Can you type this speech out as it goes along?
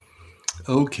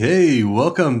Okay,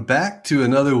 welcome back to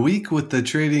another week with the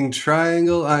Trading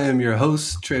Triangle. I am your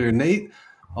host, Trader Nate,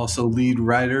 also lead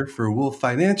writer for Wolf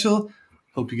Financial.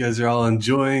 Hope you guys are all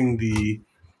enjoying the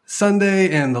Sunday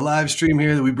and the live stream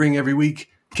here that we bring every week.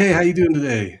 Kay, how you doing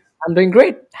today? I'm doing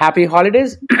great. Happy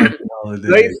holidays. Happy Very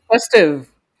holidays. festive.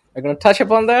 I'm going to touch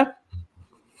upon that.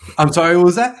 I'm sorry, what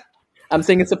was that? I'm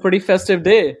saying it's a pretty festive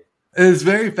day. It's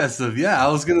very festive. Yeah, I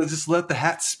was going to just let the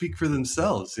hats speak for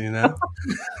themselves, you know?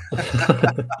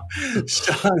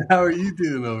 Sean, how are you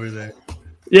doing over there?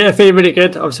 Yeah, feeling really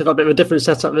good. Obviously, got a bit of a different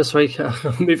setup this week.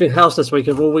 I'm moving house this week.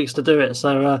 I've all weeks to do it.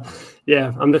 So,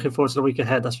 yeah, I'm looking forward to the week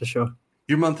ahead, that's for sure.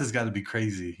 Your month has got to be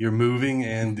crazy. You're moving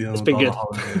and dealing It's with been all good. the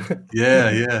holidays.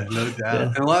 Yeah, no doubt.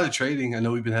 Yeah. And a lot of trading. I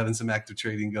know we've been having some active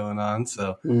trading going on,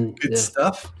 so good yeah.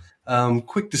 stuff.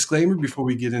 Quick disclaimer before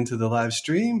we get into the live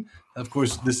stream. Of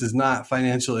course, this is not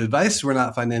financial advice. We're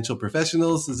not financial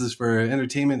professionals. This is for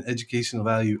entertainment, educational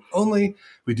value only.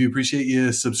 We do appreciate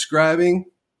you subscribing.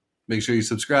 Make sure you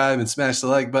subscribe and smash the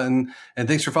like button. And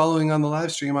thanks for following on the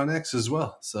live stream on X as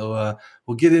well. So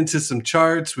we'll get into some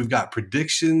charts. We've got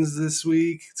predictions this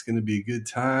week. It's going to be a good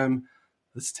time.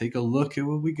 Let's take a look at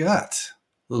what we got.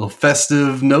 Little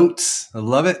festive notes. I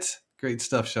love it. Great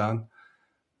stuff, Sean.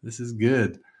 This is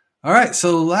good. All right.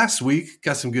 So last week,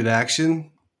 got some good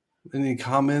action. Any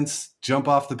comments? Jump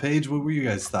off the page. What were you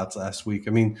guys' thoughts last week?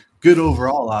 I mean, good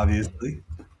overall, obviously.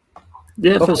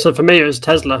 Yeah, so for me, it was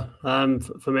Tesla.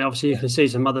 For me, obviously, you can see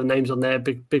some other names on there,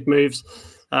 big moves.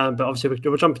 But obviously,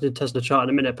 we'll jump into the Tesla chart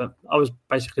in a minute. But I was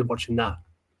basically watching that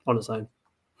on its own.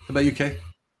 How about you, Kay?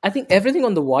 I think everything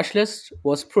on the watch list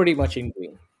was pretty much in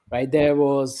green, right? There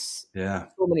was so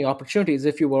many opportunities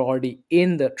if you were already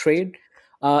in the trade.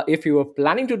 If you were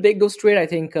planning to take those trades, I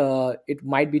think it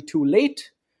might be too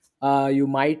late. You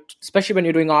might, especially when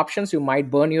you're doing options, you might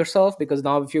burn yourself because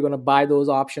now if you're going to buy those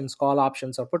options, call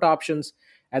options or put options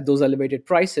at those elevated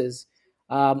prices.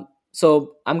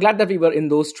 So I'm glad that we were in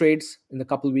those trades in the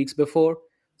couple of weeks before.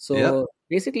 So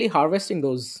basically harvesting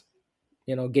those,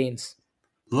 gains.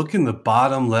 Look in the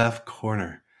bottom left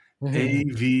corner.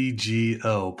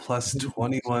 AVGO plus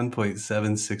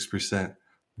 21.76%.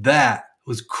 That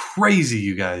was crazy,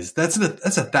 you guys. That's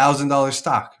 $1,000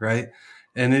 stock, right?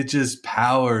 And it just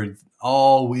powered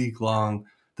all week long.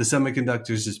 The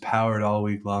semiconductors just powered all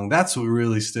week long. That's what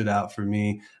really stood out for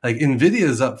me. Like Nvidia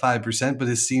is up 5%, but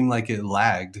it seemed like it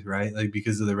lagged, right? Like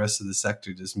because of the rest of the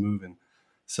sector just moving.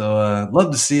 So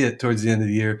love to see it towards the end of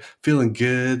the year. Feeling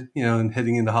good, and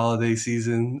heading into holiday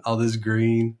season, all this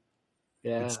green.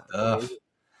 Yeah. Good stuff.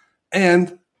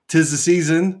 And 'tis the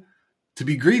season to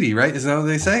be greedy, right? Isn't that what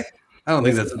they say? I don't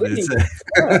think that's what they say.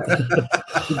 I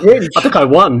think I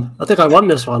won.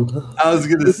 This one. I was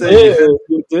going to say.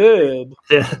 You did.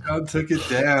 Yeah. John took it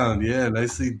down. Yeah,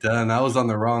 nicely done. I was on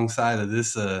the wrong side of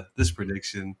this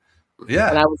prediction. Yeah.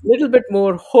 And I was a little bit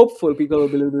more hopeful. People will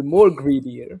be a little bit more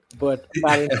greedier. But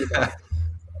apparently not.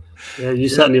 Yeah, you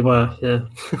certainly were. Yeah.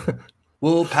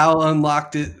 Well, Powell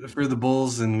unlocked it for the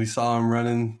Bulls, and we saw him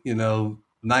running,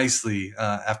 nicely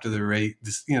after the rate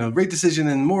decision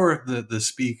and more the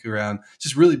speak around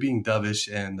just really being dovish.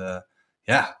 And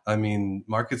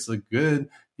markets look good.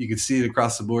 You can see it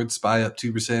across the board. SPY up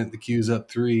 2%, the Q's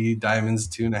up 3%, diamonds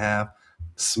 2.5%.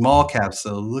 Small caps,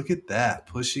 though, look at that,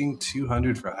 pushing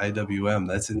 200 for IWM.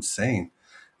 That's insane.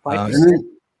 5%.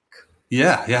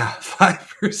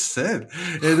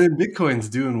 5%. And then Bitcoin's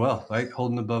doing well, right?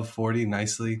 Holding above 40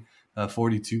 nicely,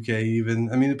 42K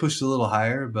even. I mean, it pushed a little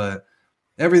higher, but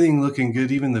everything looking good.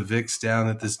 Even the VIX down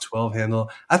at this 12 handle.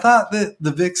 I thought that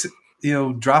the VIX,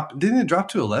 dropped. Didn't it drop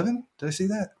to 11? Did I see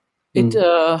that? It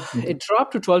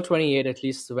dropped to 1228 at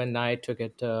least when I took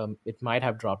it. It might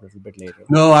have dropped a little bit later.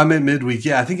 No, I meant midweek.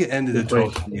 Yeah, I think it ended at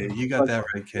 1228. You got that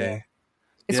right, Kay.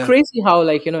 It's crazy how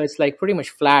it's like pretty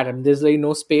much flat. I mean, there's like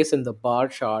no space in the bar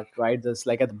chart, right? There's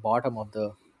like at the bottom of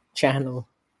the channel.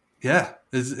 Yeah,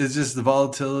 it's just the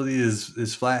volatility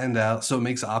is flattened out, so it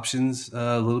makes options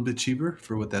a little bit cheaper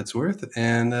for what that's worth.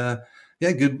 And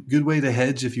good way to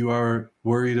hedge if you are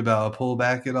worried about a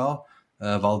pullback at all.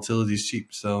 Volatility is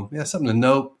cheap, so something to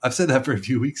note. I've said that for a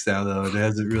few weeks now, though. It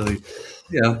hasn't really,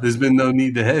 there's been no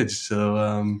need to hedge.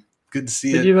 So good to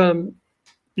see it.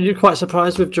 You're quite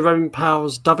surprised with Jerome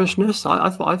Powell's dovishness. I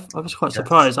was quite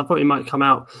surprised. I thought he might come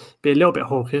out, be a little bit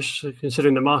hawkish,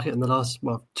 considering the market in the last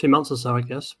 2 months or so, I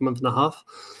guess, a month and a half.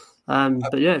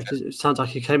 But it sounds like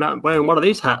he came out wearing one of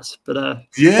these hats. But well,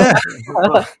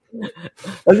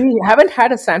 we haven't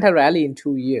had a Santa rally in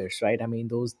 2 years, right? I mean,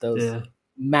 those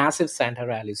massive Santa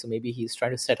rallies. So maybe he's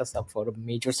trying to set us up for a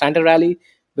major Santa rally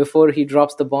before he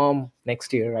drops the bomb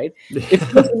next year, right?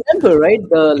 If you remember, right,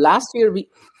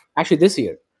 this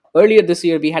year earlier this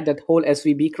year, we had that whole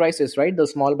SVB crisis, right? The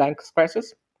small banks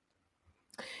crisis.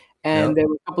 And there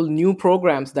were a couple new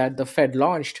programs that the Fed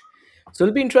launched. So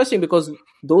it'll be interesting because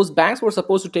those banks were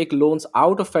supposed to take loans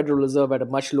out of Federal Reserve at a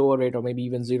much lower rate, or maybe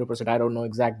even 0%. I don't know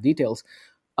exact details.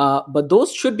 But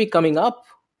those should be coming up,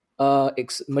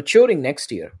 maturing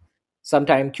next year,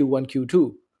 sometime Q1,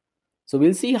 Q2. So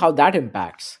we'll see how that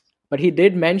impacts. But he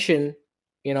did mention,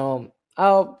 we'll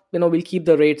keep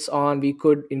the rates on. We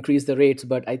could increase the rates,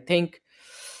 but I think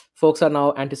folks are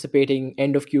now anticipating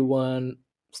end of Q1,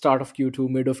 start of Q2,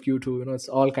 mid of Q2. It's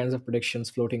all kinds of predictions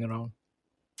floating around.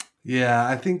 Yeah,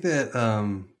 I think that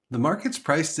the market's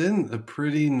priced in a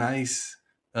pretty nice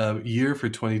year for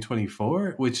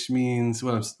 2024, which means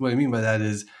what I mean by that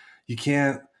is you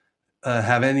can't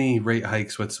have any rate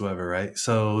hikes whatsoever, right?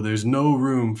 So there's no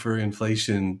room for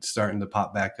inflation starting to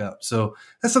pop back up. So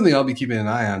that's something I'll be keeping an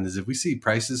eye on, is if we see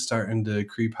prices starting to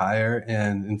creep higher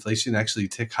and inflation actually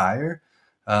tick higher,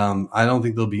 I don't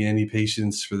think there'll be any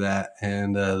patience for that,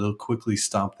 and they'll quickly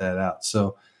stomp that out.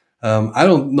 So I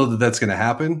don't know that that's going to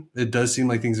happen. It does seem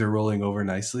like things are rolling over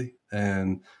nicely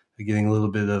and getting a little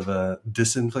bit of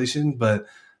disinflation, but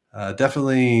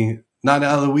definitely not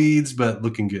out of the weeds, but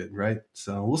looking good, right?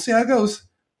 So we'll see how it goes.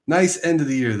 Nice end of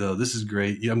the year, though. This is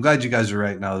great. I'm glad you guys are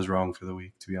right and I was wrong for the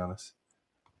week, to be honest.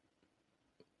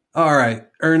 All right,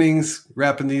 earnings,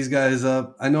 wrapping these guys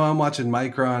up. I know I'm watching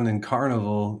Micron and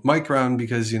Carnival. Micron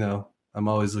because, I'm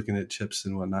always looking at chips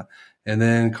and whatnot. And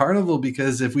then Carnival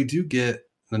because if we do get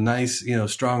a nice,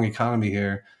 strong economy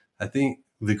here, I think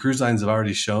the cruise lines have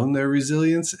already shown their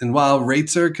resilience. And while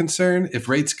rates are a concern, if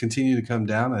rates continue to come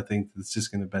down, I think it's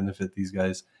just going to benefit these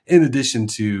guys in addition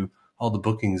to all the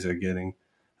bookings they're getting.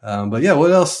 But yeah,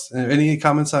 what else? Any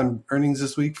comments on earnings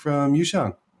this week from you,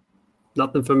 Sean?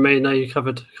 Nothing from me. No, you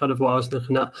covered kind of what I was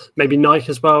looking at. Maybe Nike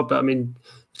as well, but I mean,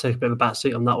 take a bit of a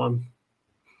backseat on that one.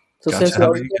 So gotcha. Since you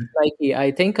already get Nike,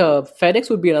 I think FedEx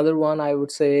would be another one I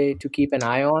would say to keep an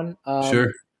eye on.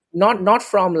 Sure. Not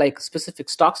from like specific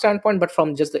stock standpoint, but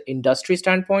from just the industry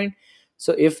standpoint.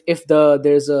 So if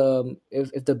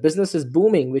the business is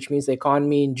booming, which means the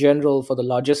economy in general for the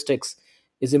logistics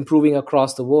is improving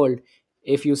across the world,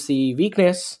 if you see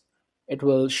weakness, it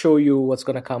will show you what's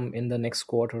going to come in the next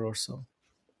quarter or so.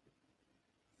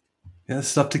 Yeah,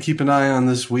 stuff to keep an eye on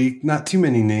this week. Not too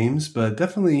many names, but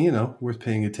definitely, worth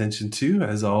paying attention to,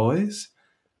 as always.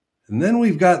 And then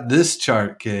we've got this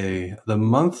chart, Kay, the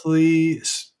monthly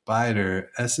Spider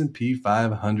S&P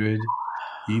 500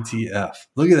 ETF.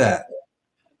 Look at that.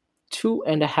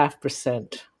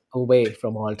 2.5% away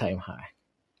from all-time high.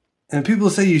 And people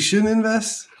say you shouldn't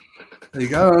invest?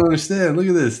 Like, I don't understand. Look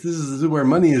at this. This is where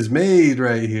money is made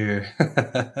right here.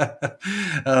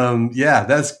 Yeah,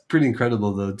 that's pretty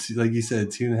incredible, though. Like you said,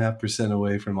 2.5%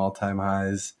 away from all-time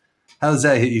highs. How does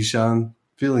that hit you, Sean?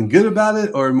 Feeling good about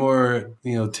it or more,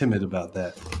 timid about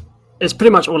that? It's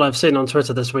pretty much all I've seen on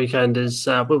Twitter this weekend is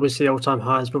will we see all-time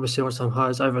highs? Will we see all-time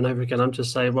highs over and over again? I'm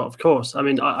just saying, well, of course. I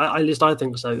mean, at least I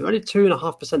think so. We're only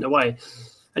 2.5% away.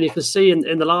 And you can see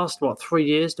in the last, 3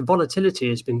 years, the volatility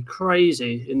has been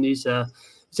crazy in these.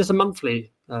 It's just a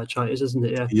monthly chart, isn't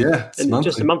it? Yeah. And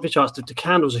just the monthly charts, the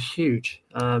candles are huge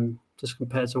just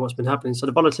compared to what's been happening. So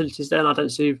the volatility is there, and I don't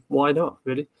see why not,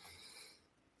 really.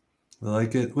 I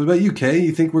like it. What about you, Kay?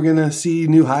 You think we're going to see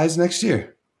new highs next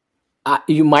year?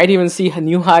 You might even see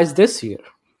new highs this year,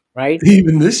 right?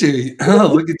 Even this year.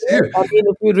 Oh, look at you. I mean,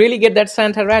 if you really get that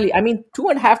Santa rally,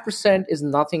 2.5% is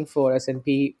nothing for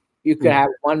S&P. You could have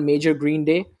one major green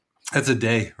day. That's a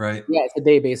day, right? Yeah, it's a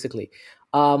day, basically.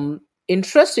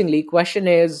 Interestingly, question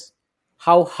is,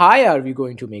 how high are we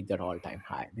going to make that all-time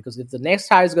high? Because if the next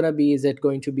high is going to be, is it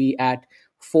going to be at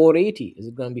 480? Is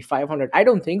it going to be 500? I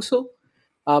don't think so.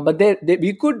 But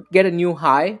we could get a new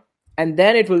high, and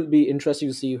then it will be interesting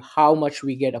to see how much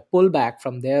we get a pullback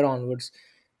from there onwards.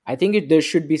 I think there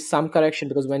should be some correction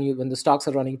because when the stocks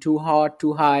are running too hot,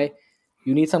 too high,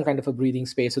 you need some kind of a breathing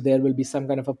space. So there will be some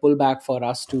kind of a pullback for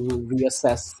us to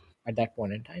reassess at that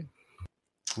point in time.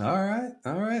 All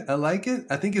right. I like it.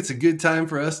 I think it's a good time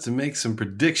for us to make some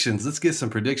predictions. Let's get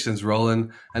some predictions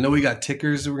rolling. I know we got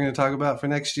tickers that we're going to talk about for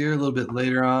next year a little bit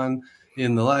later on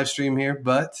in the live stream here,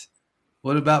 but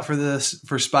what about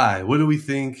for SPY? What do we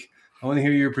think? I want to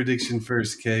hear your prediction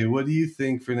first, Kay. What do you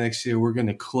think for next year we're going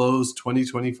to close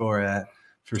 2024 at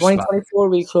for 2024, SPY?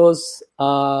 We close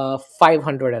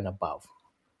 500 and above.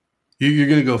 You're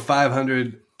going to go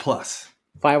 500 plus.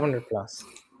 500 plus.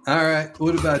 All right.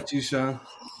 What about you, Sean?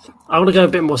 I want to go a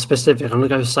bit more specific. I'm going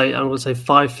to say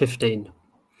 515.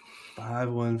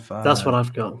 515. That's what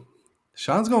I've got.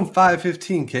 Sean's going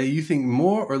 515, Kay. You think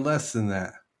more or less than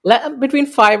that? Between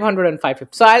 500 and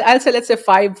 550. So I'll say, let's say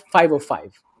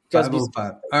 505.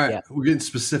 505. All right, yeah. We're getting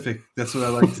specific. That's what I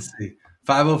like to see.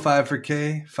 505 for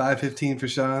K, 515 for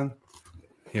Sean.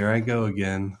 Here I go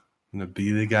again. I'm gonna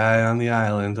be the guy on the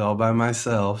island all by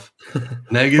myself.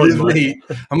 Negative Nate.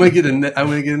 I'm gonna get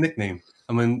a nickname.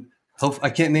 I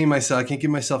can't name myself. I can't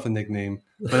give myself a nickname,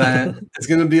 but it's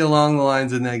gonna be along the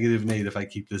lines of Negative Nate if I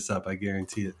keep this up. I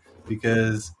guarantee it,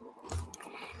 because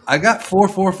I got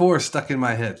 444 stuck in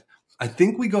my head. I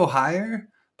think we go higher,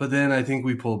 but then I think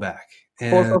we pull back.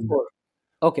 444.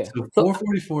 Okay. So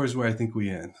 444 is where I think we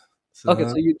end. So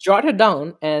you jot it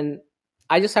down, and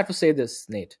I just have to say this,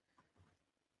 Nate.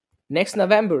 Next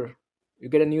November, you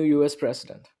get a new U.S.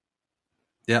 president.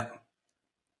 Yeah.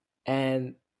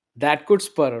 And that could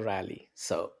spur a rally.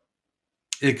 So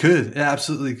it could. It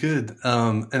absolutely could.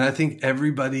 And I think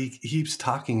everybody keeps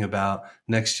talking about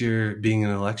next year being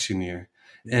an election year.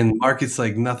 And markets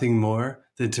like nothing more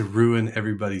than to ruin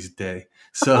everybody's day.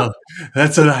 So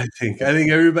that's what I think. I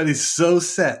think everybody's so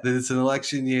set that it's an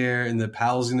election year and that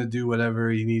Powell's going to do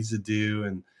whatever he needs to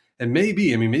do. And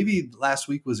maybe last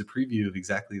week was a preview of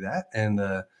exactly that. And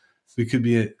I could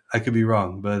be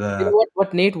wrong. But you know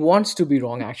what Nate wants to be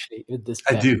wrong, actually, with this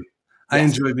bet. I do. Yes. I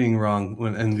enjoy being wrong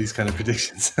in these kind of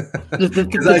predictions.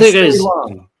 The thing is,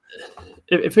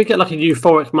 if we get like a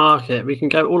euphoric market, we can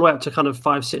go all the way up to kind of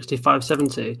 560,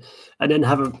 570, and then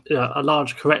have a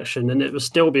large correction, and it will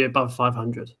still be above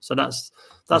 500. So that's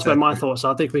where my thoughts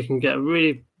are. I think we can get a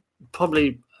really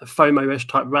probably a FOMO-ish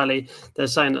type rally. They're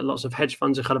saying that lots of hedge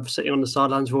funds are kind of sitting on the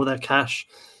sidelines with all their cash.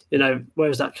 Where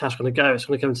is that cash going to go? It's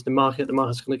going to go into the market. The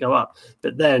market's going to go up,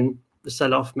 but then the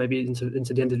sell-off maybe into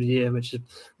the end of the year, which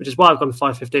is why I've gone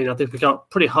 515. I think we got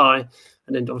pretty high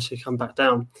and then obviously come back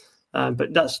down.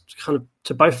 But that's kind of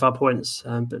to both of our points,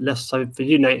 but less so for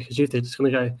you, Nate, because you think it's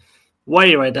going to go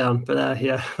way down. But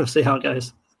we'll see how it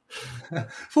goes.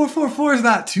 444 is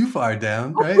not too far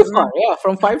down, right? Yeah,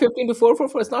 from 515 to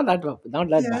 444, it's not that bad.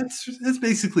 It's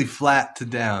basically flat to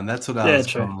down. That's what I was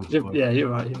true. You're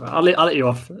right. I'll let you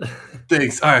off.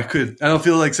 Thanks. All right, good. I don't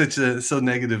feel like so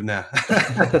negative now.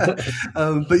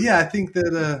 But yeah, I think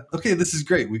that this is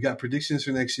great. We got predictions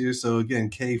for next year. So again,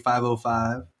 K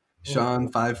 505,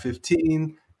 Sean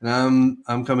 515, and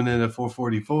I'm coming in at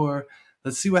 444.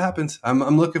 Let's see what happens.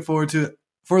 I'm looking forward to it.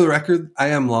 For the record, I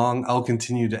am long. I'll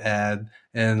continue to add,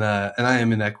 and I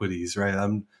am in equities, right?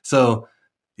 My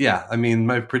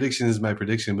prediction is my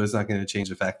prediction, but it's not going to change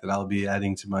the fact that I'll be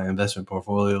adding to my investment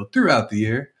portfolio throughout the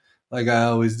year, like I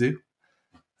always do.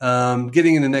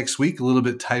 Getting into next week, a little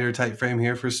bit tighter time frame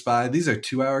here for SPY. These are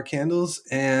 2-hour candles,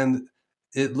 and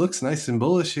it looks nice and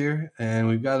bullish here, and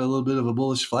we've got a little bit of a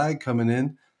bullish flag coming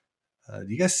in. Do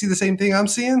you guys see the same thing I'm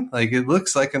seeing? Like, it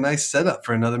looks like a nice setup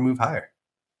for another move higher.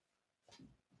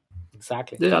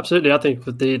 Exactly. Yeah, absolutely. I think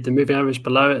with the moving average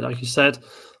below it, like you said,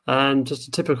 and just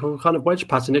a typical kind of wedge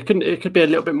pattern. It could be a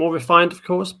little bit more refined, of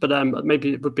course, but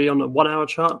maybe it would be on a 1-hour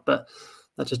chart. But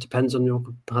that just depends on your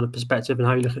kind of perspective and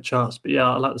how you look at charts. But yeah,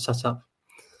 I like the setup.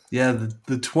 Yeah,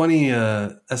 the 20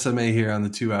 SMA here on the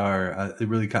 2-hour, it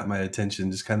really caught my attention.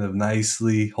 Just kind of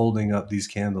nicely holding up these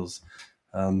candles.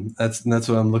 That's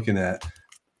what I'm looking at.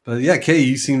 But yeah, Kay,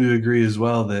 you seem to agree as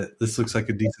well that this looks like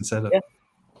a decent setup. Yeah.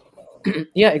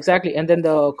 Yeah, exactly. And then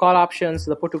the call options,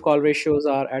 the put to call ratios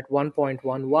are at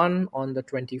 1.11 on the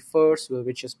 21st,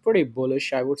 which is pretty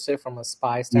bullish, I would say, from a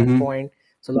SPY standpoint.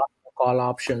 So a lot of call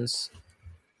options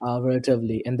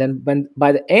relatively. And then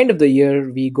by the end of the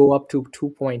year, we go up to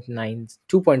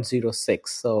 2.06.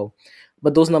 So,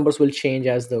 but those numbers will change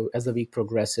as the week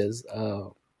progresses.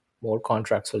 More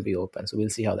contracts will be open. So we'll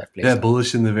see how that plays out.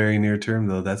 Bullish in the very near term,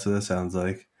 though. That's what that sounds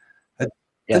like.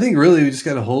 I think really we just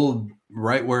got to hold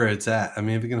right where it's at. I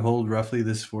mean, if we can hold roughly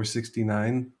this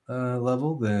 469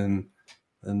 level, then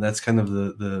that's kind of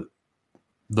the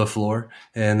floor,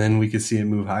 and then we could see it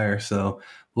move higher. So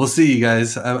we'll see, you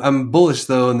guys. I'm bullish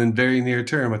though, and then very near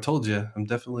term, I told you, I'm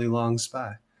definitely long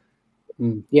SPY.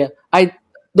 Yeah, the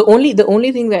only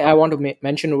thing that I want to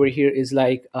mention over here is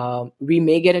like we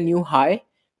may get a new high.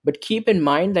 But keep in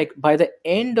mind, like by the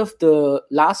end of the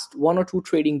last 1 or 2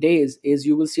 trading days,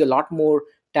 you will see a lot more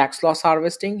tax loss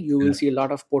harvesting. You will see a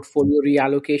lot of portfolio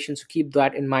reallocation. So keep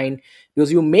that in mind,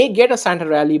 because you may get a Santa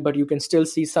rally, but you can still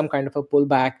see some kind of a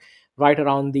pullback right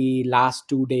around the last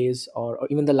 2 days or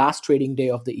even the last trading day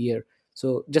of the year.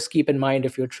 So just keep in mind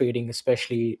if you're trading,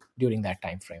 especially during that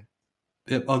time frame.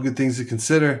 Yep, all good things to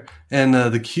consider. And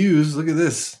the Qs, look at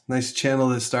this nice channel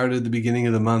that started at the beginning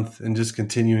of the month and just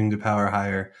continuing to power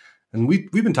higher. And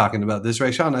we've been talking about this,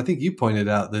 right, Sean? I think you pointed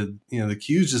out that the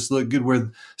Qs just look good,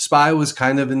 where SPY was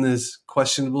kind of in this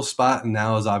questionable spot and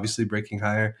now is obviously breaking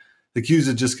higher. The Qs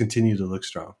have just continued to look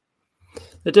strong.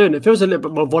 They do, and it feels a little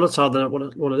bit more volatile than what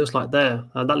it looks like there.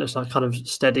 That looks like kind of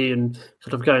steady and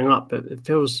kind of going up, but it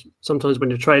feels sometimes when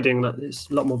you're trading that it's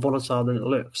a lot more volatile than it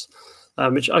looks,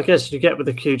 which I guess you get with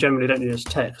the Q generally, don't you, as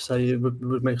tech, so it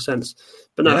would make sense.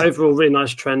 But no, overall, really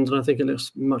nice trend, and I think it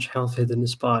looks much healthier than the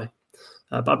SPY.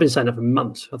 But I've been saying that for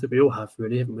months. I think we all have,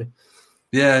 really, haven't we?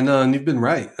 Yeah, no, and you've been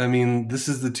right. I mean, this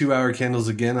is the 2-hour candles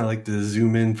again. I like to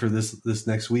zoom in for this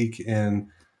next week, and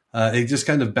it just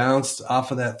kind of bounced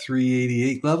off of that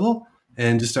 388 level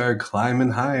and just started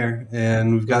climbing higher.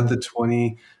 And we've got the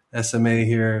 20 SMA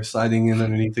here sliding in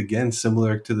underneath again,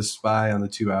 similar to the SPY on the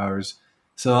 2 hours.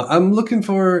 So I'm looking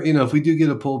for, if we do get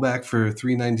a pullback for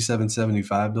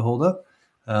 397.75 to hold up,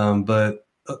 but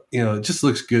it just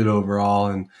looks good overall.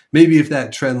 And maybe if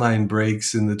that trend line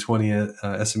breaks in the 20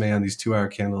 SMA on these 2-hour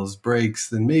candles breaks,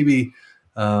 then maybe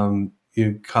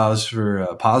cause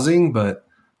for pausing. But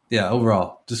yeah,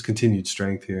 overall, just continued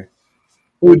strength here.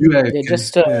 What would you add?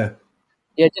 Just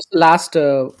last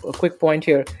a quick point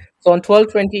here. So on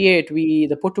 1228,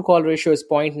 the put to call ratio is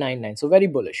 0.99, so very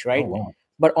bullish, right? Oh, wow.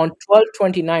 But on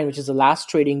 1229, which is the last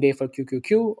trading day for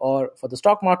QQQ or for the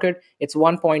stock market, it's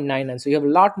 1.99. So you have a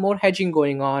lot more hedging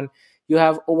going on. You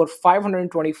have over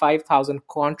 525,000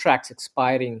 contracts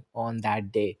expiring on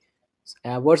that day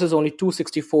versus only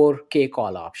 264K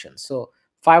call options. So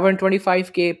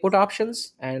 525K put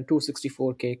options and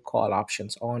 264K call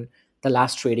options on the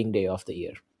last trading day of the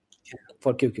year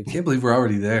for QQQ. I can't believe we're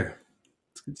already there.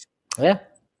 Yeah.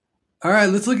 All right,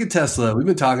 let's look at Tesla. We've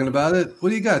been talking about it. What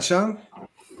do you got, Sean?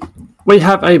 We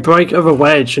have a break of a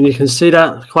wedge, and you can see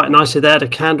that quite nicely there. The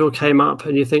candle came up,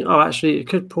 and you think, oh, actually, it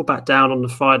could pull back down on the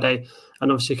Friday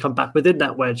and obviously come back within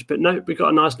that wedge. But no, we got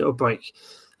a nice little break.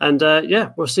 And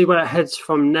we'll see where it heads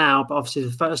from now. But obviously,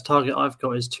 the first target I've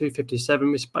got is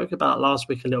 257. We spoke about it last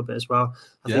week a little bit as well.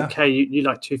 I think, Kay, you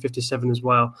like 257 as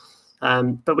well.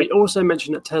 But we also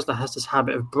mentioned that Tesla has this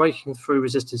habit of breaking through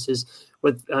resistances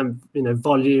with,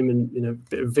 volume and, a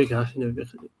bit of vigor,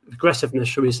 aggressiveness,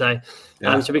 shall we say.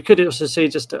 Yeah. So we could also see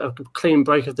just a clean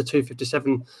break of the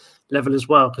 257 level as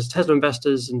well, because Tesla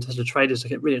investors and Tesla traders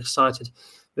get really excited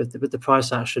with the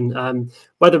price action.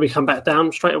 Whether we come back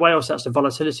down straight away, or that's the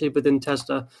volatility within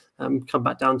Tesla, come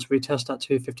back down to retest that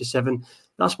 257.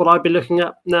 That's what I'd be looking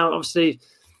at. Now, obviously,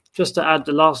 just to add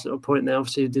the last little point there,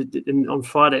 obviously on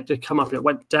Friday it did come up and it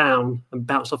went down and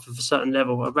bounced off of a certain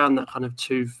level around that kind of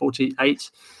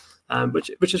 248,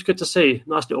 which is good to see.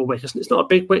 Nice little wick. It's not a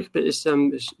big wick, but it's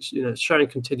showing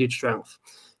continued strength.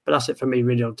 But that's it for me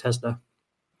really on Tesla.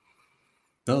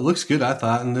 No, it looks good, I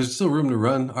thought, and there's still room to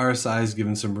run. RSI is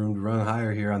giving some room to run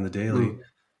higher here on the daily.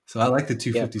 So I like the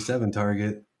 257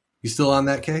 target. You still on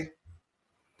that, Kay?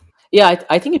 Yeah,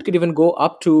 I think it could even go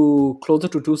up to closer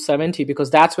to 270 because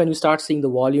that's when you start seeing the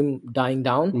volume dying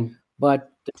down.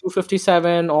 But the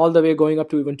 257 all the way going up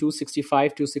to even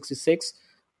 265, 266,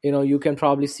 you can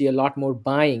probably see a lot more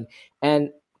buying.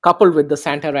 And coupled with the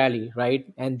Santa rally, right?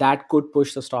 And that could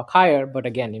push the stock higher. But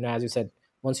again, as you said,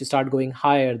 once you start going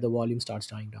higher, the volume starts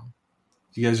dying down.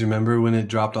 Do you guys remember when it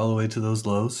dropped all the way to those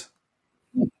lows?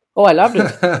 Oh, I loved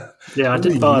it. Yeah, I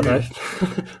did buy though.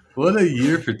 What a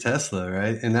year for Tesla,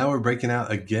 right? And now we're breaking out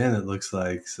again, it looks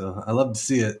like. So I love to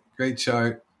see it. Great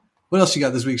chart. What else you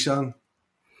got this week, Sean?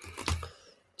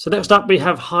 So next up, we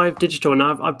have Hive Digital.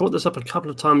 Now, I've brought this up a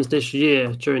couple of times this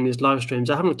year during these live streams.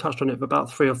 I haven't touched on it for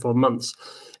about 3 or 4 months.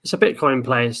 It's a Bitcoin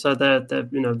play, so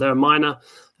they're a miner.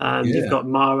 You've got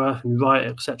Mara and Riot,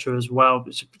 etc. as well.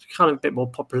 It's kind of a bit more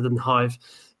popular than Hive.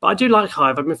 But I do like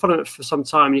Hive. I've been following it for some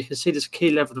time. You can see this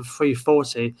key level of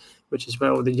 340, which is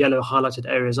where all the yellow highlighted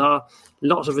areas are.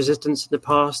 Lots of resistance in the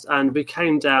past, and we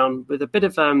came down with a bit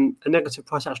of a negative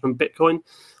price action on Bitcoin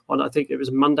on, I think it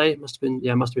was Monday. Must have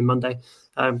been Monday.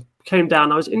 Came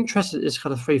down. I was interested in this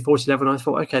kind of 340 level, and I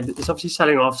thought, okay, it's obviously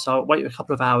selling off, so I'll wait a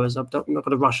couple of hours. I'm not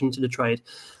going to rush into the trade.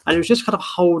 And it was just kind of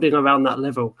holding around that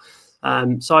level.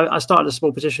 So I started a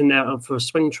small position now for a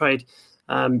swing trade.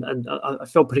 And I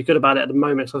feel pretty good about it at the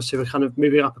moment. Obviously, we're kind of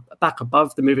moving up back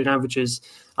above the moving averages.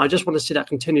 I just want to see that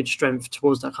continued strength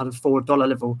towards that kind of $4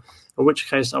 level, in which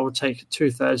case I will take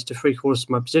 2/3 to 3/4 of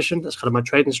my position. That's kind of my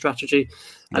trading strategy.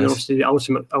 And obviously the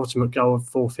ultimate goal of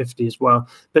 450 as well.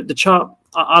 But the chart,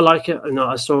 I like it.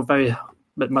 I saw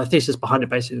but my thesis behind it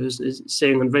basically is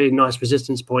seeing a really nice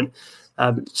resistance point.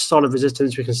 Solid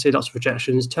resistance. We can see lots of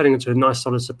rejections turning into a nice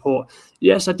solid support.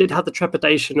 Yes, I did have the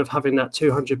trepidation of having that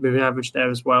 200 moving average there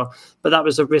as well, but that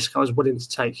was a risk I was willing to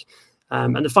take.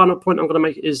 And the final point I'm going to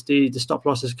make is the stop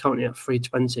loss is currently at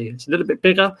 320. It's a little bit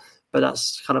bigger, but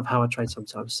that's kind of how I trade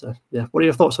sometimes. So yeah, what are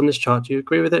your thoughts on this chart? Do you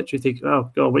agree with it? Do you think,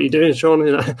 oh God, what are you doing, Sean?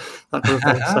 That kind of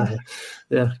thing. So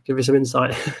yeah, give me some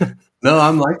insight. No,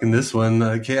 I'm liking this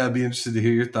one. Kay, I'd be interested to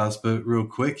hear your thoughts, but real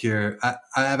quick here, I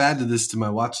have added this to my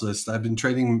watch list. I've been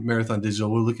trading Marathon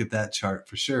Digital. We'll look at that chart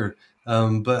for sure.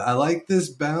 But I like this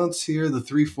bounce here, the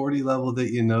 340 level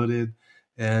that you noted.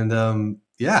 And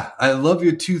I love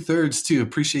your 2/3 too.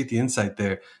 Appreciate the insight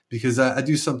there, because I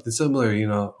do something similar,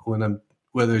 when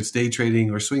whether it's day trading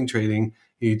or swing trading,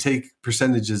 you take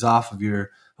percentages off of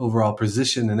your overall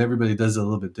position, and everybody does it a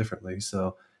little bit differently.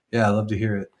 So yeah, I love to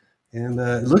hear it. And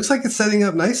it looks like it's setting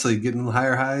up nicely, getting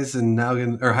higher highs and now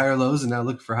higher lows, and now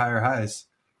looking for higher highs.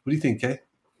 What do you think, Kay?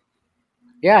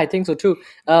 Yeah, I think so too.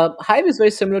 Hive is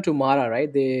very similar to Mara,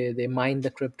 right? They mine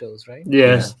the cryptos, right?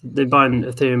 Yes, they mine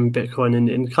Ethereum, Bitcoin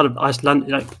in kind of Iceland,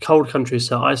 like cold countries.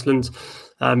 So Iceland,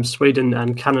 Sweden,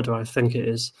 and Canada, I think it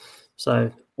is.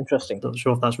 So interesting. Not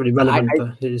sure if that's really relevant,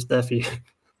 but it is there for you.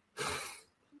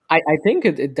 I think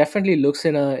it definitely looks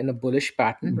in a bullish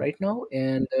pattern right now,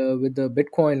 and with the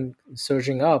Bitcoin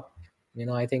surging up,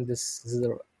 I think this is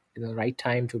the right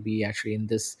time to be actually in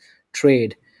this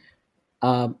trade.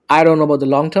 I don't know about the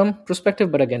long-term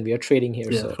perspective, but again, we are trading here,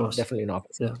 so definitely an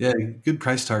opportunity. Yeah, good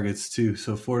price targets too.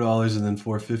 So $4 and then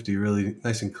 $4.50, really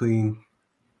nice and clean.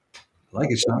 I like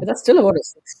it, Sean. But that's still about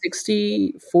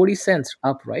 40 cents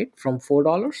up, right? From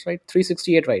 $4, right?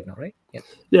 $3.68 right now, right?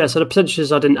 Yeah. So the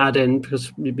percentages I didn't add in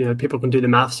because people can do the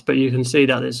maths, but you can see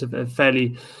that it's a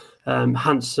fairly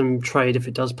handsome trade if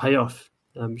it does pay off.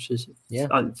 Which is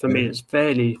for me, it's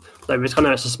fairly low risk. I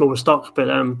know it's a smaller stock, but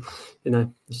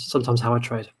it's sometimes how I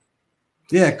trade.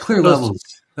 Yeah, clear levels.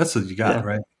 That's what you got,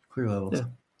 right? Clear levels.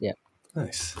 Yeah.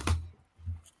 Nice.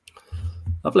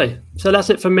 Lovely. So that's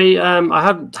it for me. I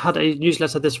haven't had a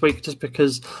newsletter this week just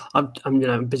because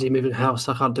I'm busy moving house.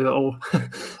 I can't do it all.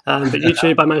 But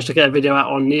YouTube, I managed to get a video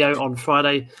out on NEO on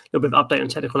Friday. A little bit of update on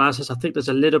technical analysis. I think there's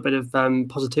a little bit of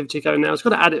positivity going there. I was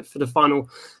going to add it for the final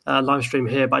live stream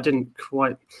here, but I didn't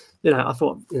quite. I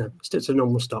thought stick to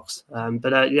normal stocks. And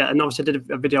obviously I did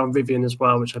a video on Rivian as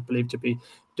well, which I believe to be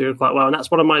doing quite well. And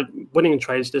that's one of my winning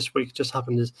trades this week. Just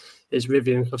happened is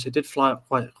Rivian. Obviously, it did fly up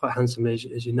quite handsomely,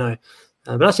 as you know.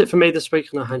 But that's it for me this week,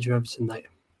 and I'll hand you over to Nate.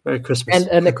 Merry Christmas.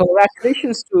 And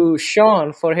congratulations to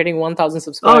Sean for hitting 1,000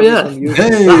 subscribers. Oh, yeah.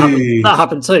 Hey. That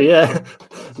happened too, yeah.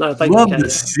 No, thank you. Love to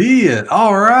see it.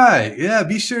 All right. Yeah,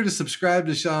 be sure to subscribe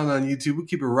to Sean on YouTube. We'll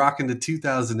keep it rocking to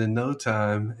 2,000 in no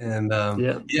time. And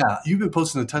you've been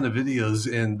posting a ton of videos,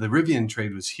 and the Rivian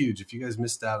trade was huge. If you guys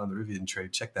missed out on the Rivian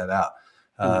trade, check that out.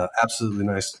 Absolutely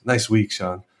nice week,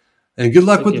 Sean. And good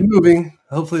luck with the moving.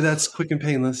 Hopefully that's quick and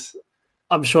painless.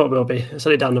 I'm sure it will be. It's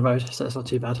only down the road, so it's not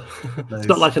too bad. Nice. It's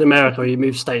not like in America where you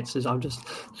move states. I'm just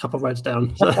a couple of roads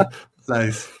down. So.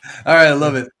 Nice. All right, I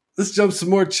love it. Let's jump some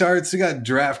more charts. We got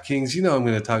DraftKings. I'm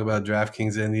going to talk about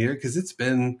DraftKings in the year because it's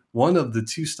been one of the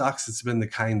two stocks that's been the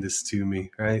kindest to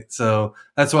me, right? So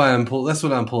that's why that's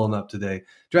what I'm pulling up today.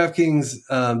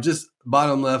 DraftKings, just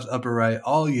bottom left, upper right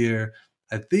all year.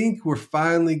 I think we're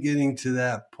finally getting to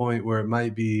that point where it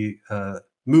might be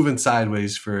moving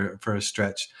sideways for a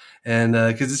stretch. And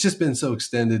because it's just been so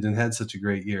extended and had such a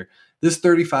great year. This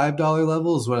 $35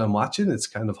 level is what I'm watching. It's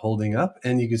kind of holding up.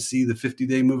 And you can see the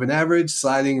 50-day moving average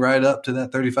sliding right up to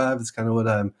that 35. It's kind of what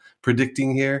I'm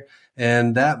predicting here.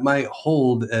 And that might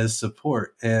hold as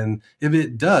support. And if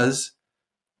it does,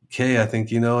 I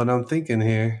think you know what I'm thinking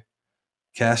here.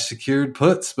 Cash secured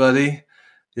puts, buddy.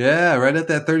 Yeah, right at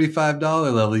that $35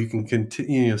 level, you can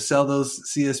continue sell those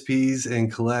CSPs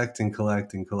and collect and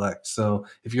collect and collect. So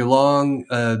if you're long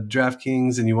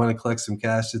DraftKings and you want to collect some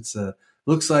cash, it's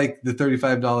looks like the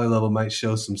 $35 level might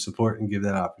show some support and give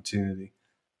that opportunity.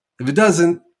 If it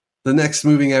doesn't, the next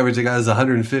moving average I got is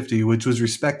 150, which was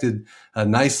respected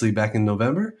nicely back in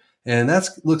November. And that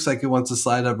looks like it wants to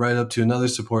slide up right up to another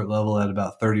support level at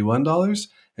about $31.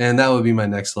 And that would be my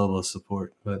next level of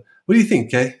support. But what do you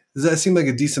think, Kay? Does that seem like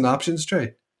a decent options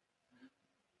trade?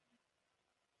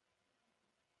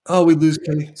 Oh, we lose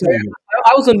Kay. So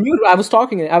I was on mute. I was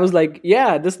talking. I was like,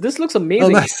 yeah, this looks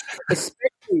amazing. Oh, nice.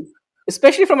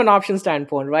 especially from an option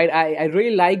standpoint, right? I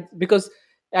really like, because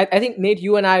I think, Nate,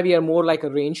 you and I, we are more like a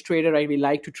range trader, right? We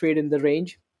like to trade in the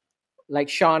range. Like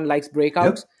Sean likes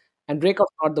breakouts. Yep. And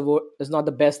breakouts is not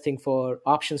the best thing for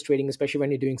options trading, especially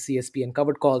when you're doing CSP and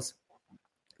covered calls,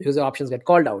 because the options get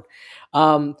called out.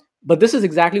 But this is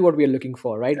exactly what we are looking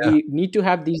for, right? Yeah. We need to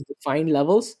have these defined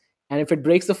levels. And if it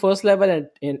breaks the first level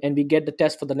and we get the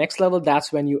test for the next level,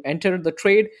 that's when you enter the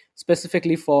trade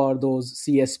specifically for those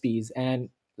CSPs. And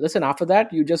listen, after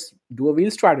that, you just do a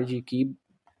wheel strategy, keep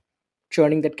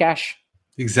churning that cash.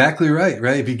 Exactly right.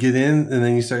 Right. If you get in and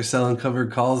then you start selling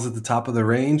covered calls at the top of the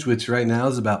range, which right now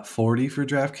is about 40 for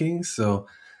DraftKings. So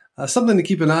something to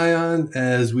keep an eye on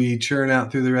as we churn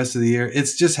out through the rest of the year.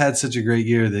 It's just had such a great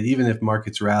year that even if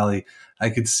markets rally, I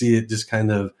could see it just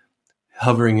kind of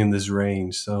hovering in this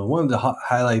range. So I wanted to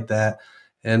highlight that.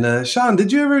 And Sean,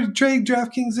 did you ever trade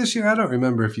DraftKings this year? I don't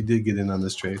remember if you did get in on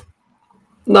this trade.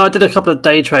 No, I did a couple of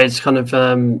day trades kind of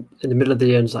in the middle of the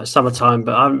year, it's like summertime,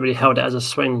 but I haven't really held it as a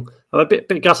swing. I'm a bit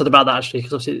gutted about that, actually,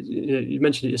 because obviously you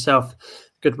mentioned it yourself,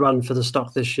 good run for the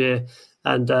stock this year.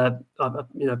 And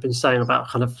I've been saying about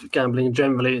kind of gambling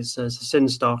generally, it's a sin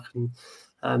stock, and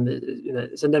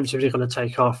it's inevitably going to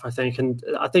take off, I think. And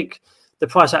I think the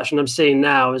price action I'm seeing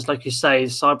now is, like you say,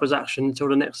 sideways action until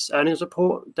the next earnings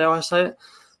report, dare I say it.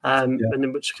 And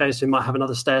in which case we might have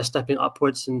another stair stepping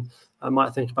upwards, and I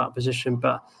might think about position.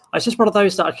 But it's just one of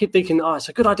those that I keep thinking, it's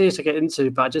a good idea to get into,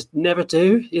 but I just never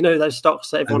do. Those stocks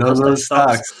that everyone has those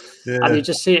stocks. Yeah. And you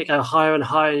just see it go higher and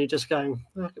higher, and you're just going,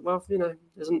 well,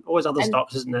 there's always other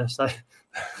stocks, isn't there? So.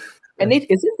 And isn't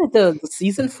it the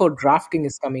season for drafting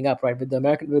is coming up, right? With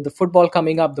the football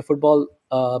coming up, the football,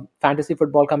 fantasy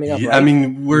football coming up. Yeah, right? I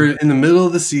mean, we're in the middle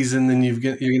of the season, then you're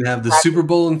going to have the Super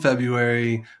Bowl in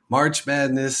February, March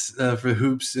Madness for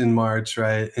hoops in March,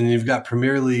 right? And you've got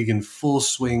Premier League in full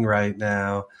swing right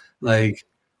now. Like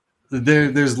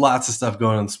there's lots of stuff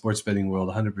going on in the sports betting world,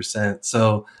 100%.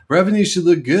 So revenue should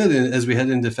look good as we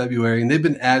head into February. And they've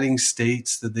been adding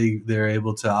states that they're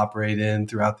able to operate in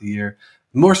throughout the year.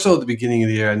 More so at the beginning of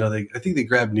the year. I think they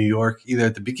grabbed New York either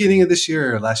at the beginning of this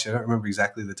year or last year. I don't remember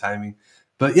exactly the timing.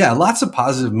 But yeah, lots of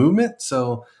positive movement.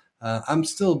 So I'm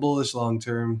still bullish long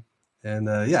term. And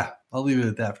I'll leave it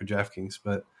at that for DraftKings.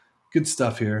 But good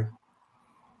stuff here.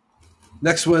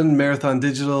 Next one, Marathon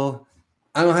Digital.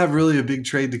 I don't have really a big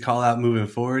trade to call out moving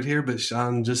forward here. But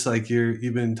Sean, just like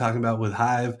you've been talking about with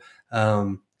Hive,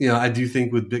 I do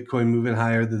think with Bitcoin moving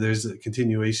higher that there's a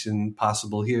continuation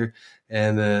possible here.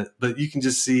 And but you can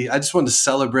just see, I just wanted to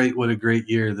celebrate what a great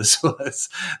year this was.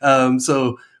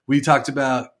 So we talked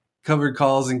about covered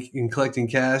calls and collecting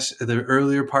cash at the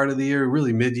earlier part of the year,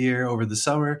 really mid-year over the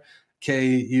summer. Kay,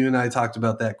 you and I talked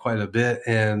about that quite a bit,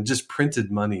 and just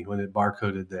printed money when it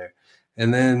barcoded there.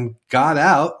 And then got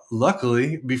out,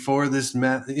 luckily, before this,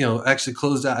 actually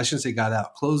closed out. I shouldn't say got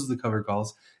out, closed the covered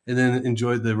calls, and then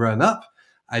enjoyed the run up.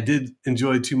 I did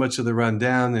enjoy too much of the run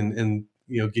down and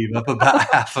gave up about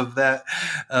half of that.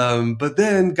 But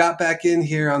then got back in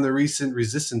here on the recent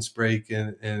resistance break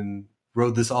and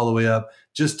rode this all the way up.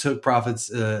 Just took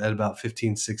profits at about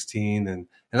 15, 16. And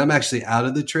I'm actually out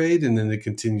of the trade, and then it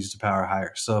continues to power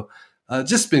higher. So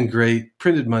just been great.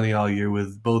 Printed money all year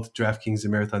with both DraftKings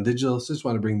and Marathon Digital. So just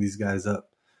want to bring these guys up.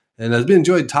 And I've been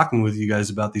enjoyed talking with you guys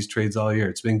about these trades all year.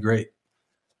 It's been great.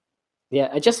 Yeah,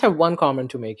 I just have one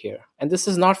comment to make here. And this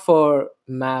is not for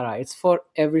Mara. It's for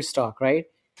every stock, right?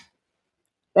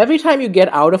 Every time you get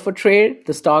out of a trade,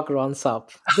 the stock runs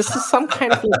up. This is some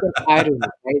kind of like irony,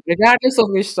 right? Regardless of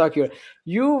which stock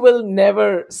you will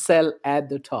never sell at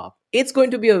the top. It's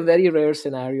going to be a very rare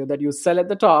scenario that you sell at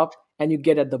the top and you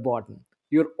get at the bottom.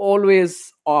 You're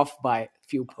always off by a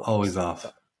few points. Always off.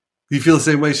 You feel the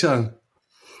same way, Sean?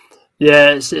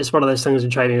 Yeah, it's one of those things in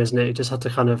trading, isn't it? You just have to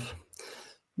kind of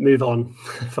move on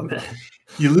from it.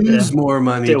 You lose more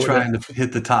money trying to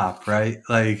hit the top, right?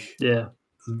 Yeah.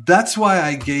 That's why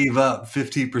I gave up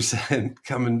 50%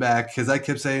 coming back, because I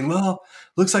kept saying, well,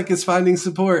 looks like it's finding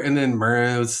support. And then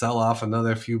it would sell off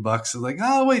another few bucks. I'm like,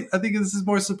 oh, wait, I think this is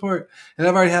more support. And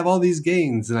I've already have all these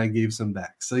gains, and I gave some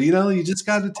back. So, you just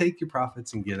got to take your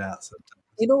profits and get out sometimes.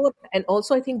 You know what? And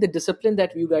also, I think the discipline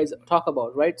that you guys talk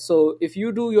about, right? So if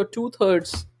you do your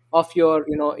 2/3 of your,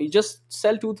 you just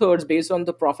sell 2/3 based on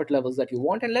the profit levels that you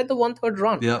want and let the 1/3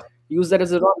 run. Yeah. Use that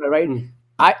as a runner, right?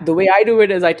 The way I do it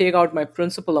is I take out my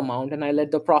principal amount and I let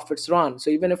the profits run.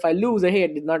 So even if I lose, I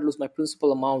did not lose my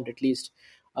principal amount, at least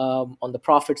on the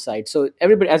profit side. So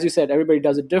everybody, as you said, everybody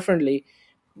does it differently.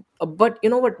 But you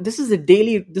know what? This is a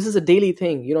daily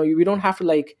thing. We don't have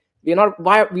to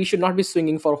we should not be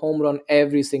swinging for a home run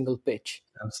every single pitch.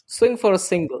 Absolutely. Swing for a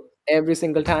single every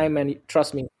single time, and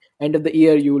trust me, end of the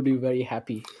year you will be very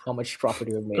happy how much profit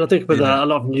you have made. I think with a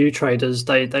lot of new traders,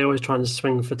 they always try and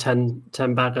swing for 10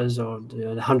 baggers or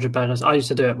 100 baggers. I used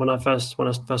to do it when I first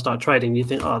started trading. You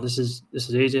think, this is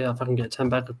easier. If I can get 10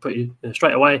 baggers, put you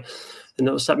straight away, and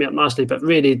it'll set me up nicely. But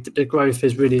really, the growth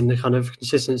is really in the kind of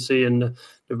consistency and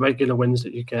the regular wins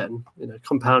that you get, and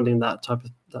compounding that type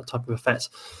of effect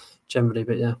generally.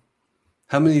 But yeah.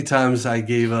 How many times I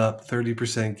gave up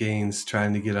 30% gains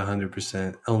trying to get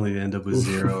 100%, only to end up with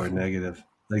 0 or negative?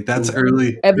 Like that's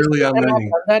early on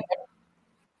learning.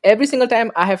 Every single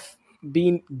time I have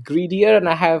been greedier and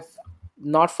I have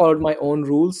not followed my own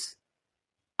rules,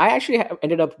 I actually have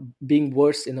ended up being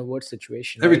worse in a worse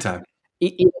situation. Every time.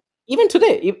 Even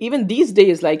today, even these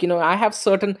days, like, I have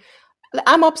certain,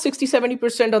 I'm up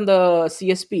 60-70% on the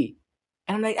CSP.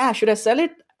 And I'm like, should I sell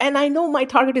it? And I know my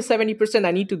target is 70%.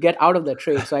 I need to get out of that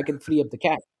trade so I can free up the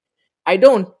cash. I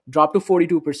don't drop to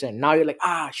 42%. Now you're like,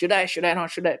 should I not?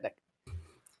 Should I? Like,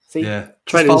 see? Yeah.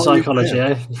 Trading psychology,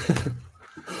 eh?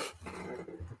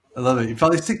 I love it. You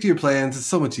probably stick to your plans. It's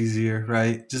so much easier,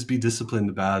 right? Just be disciplined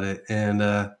about it.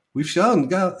 And we've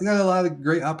got a lot of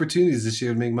great opportunities this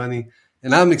year to make money.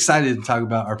 And I'm excited to talk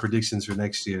about our predictions for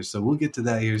next year. So we'll get to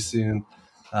that here soon.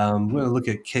 We're going to look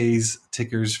at K's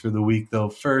tickers for the week, though,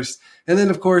 first. And then,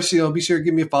 of course, be sure to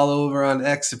give me a follow over on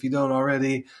X if you don't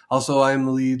already. Also, I'm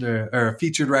the lead or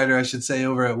featured writer, I should say,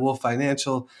 over at Wolf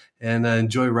Financial. And I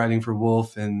enjoy writing for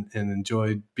Wolf and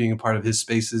enjoy being a part of his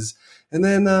spaces. And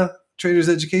then Traders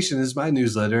Education is my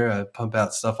newsletter. I pump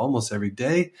out stuff almost every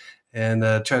day and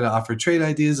try to offer trade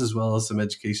ideas as well as some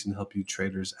education to help you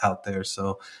traders out there.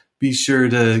 So be sure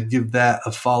to give that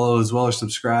a follow as well or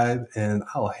subscribe. And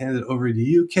I'll hand it over to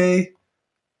you, Kay.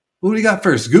 What do we got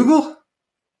first? Google?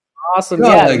 Awesome. We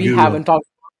haven't talked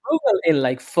about Google in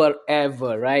like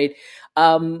forever, right?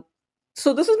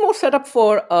 So this is more set up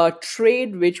for a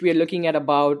trade, which we are looking at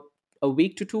about a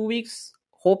week to 2 weeks,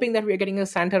 hoping that we are getting a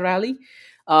Santa rally.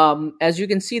 As you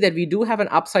can see that we do have an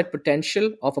upside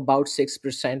potential of about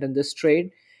 6% in this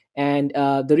trade. And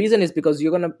the reason is because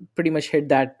you're going to pretty much hit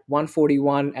that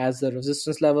 141 as the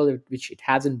resistance level, which it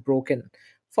hasn't broken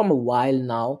from a while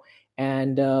now.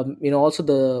 And, also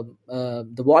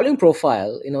the volume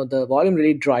profile, the volume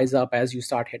really dries up as you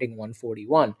start hitting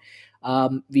 141.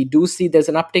 We do see there's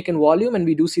an uptick in volume and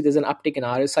we do see there's an uptick in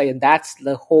RSI, and that's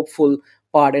the hopeful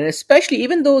part. And especially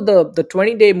even though the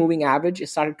 20-day moving average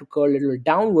is started to curl a little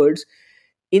downwards,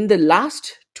 in the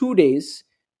last 2 days,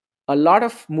 a lot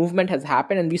of movement has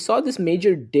happened, and we saw this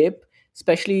major dip,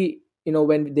 especially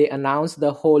when they announced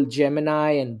the whole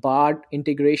Gemini and Bard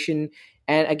integration.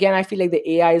 And again, I feel like the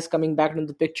AI is coming back into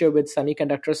the picture with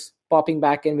semiconductors popping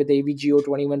back in with AVGO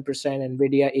 21%,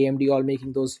 NVIDIA, AMD all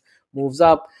making those moves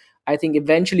up. I think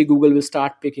eventually Google will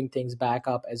start picking things back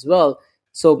up as well.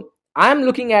 So I'm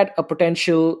looking at a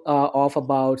potential of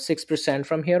about 6%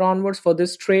 from here onwards for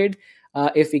this trade.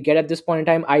 If we get at this point in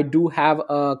time, I do have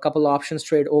a couple options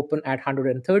trade open at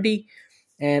 130,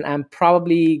 and I'm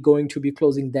probably going to be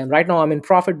closing them. Right now I'm in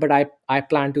profit, but I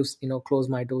plan to close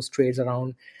those trades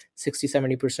around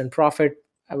 60-70% profit.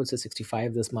 I would say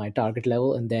 65 is my target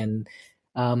level, and then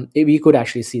we could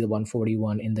actually see the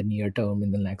 141 in the near term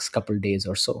in the next couple of days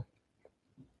or so.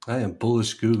 I am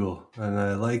bullish Google, and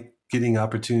I like getting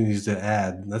opportunities to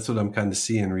add. That's what I'm kind of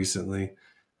seeing recently.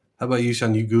 How about you,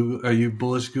 Sean? Are you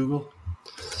bullish Google?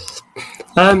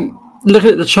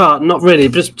 Looking at the chart, not really,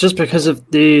 just because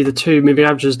of the two moving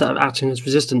averages that are acting as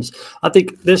resistance. I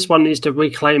think this one needs to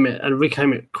reclaim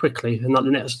it quickly in like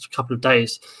the next couple of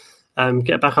days.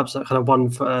 Get back up to that kind of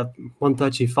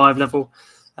 135 level,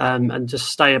 and just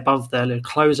stay above there,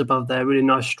 close above there, really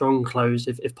nice strong close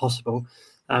if possible,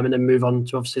 and then move on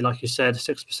to, obviously, like you said,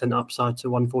 6% upside to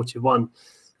 141.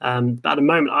 But at the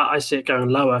moment, I see it going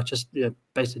lower, just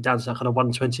basically down to that kind of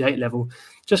 128 level,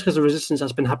 just because the resistance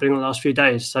has been happening in the last few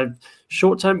days. So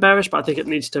short-term bearish, but I think it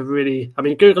needs to really... I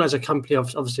mean, Google as a company,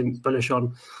 obviously bullish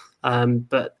on,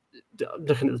 but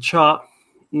looking at the chart,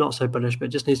 not so bullish, but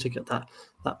it just needs to get that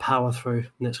power through the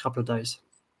next couple of days.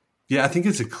 Yeah, I think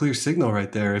it's a clear signal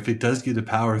right there. If it does get a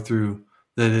power through,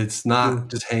 that it's not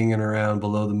just hanging around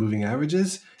below the moving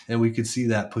averages, and we could see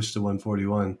that push to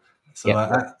 141. So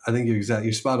yeah. I think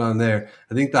you're spot on there.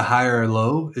 I think the higher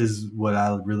low is what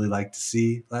I would really like to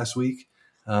see last week.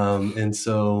 And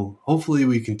so hopefully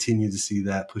we continue to see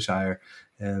that push higher.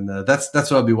 And that's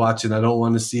what I'll be watching. I don't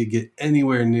want to see it get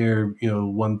anywhere near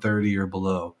 130 or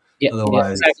below. Yeah,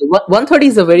 otherwise, exactly. 130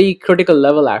 is a very critical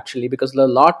level, actually, because there's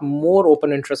a lot more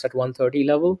open interest at 130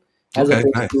 level.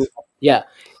 Yeah.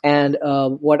 And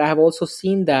what I have also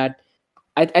seen that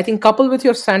I think coupled with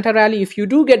your Santa rally, if you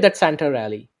do get that Santa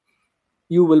rally,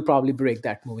 you will probably break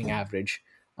that moving average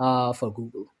for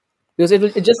Google, because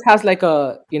it just has like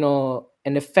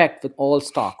an effect with all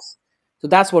stocks. So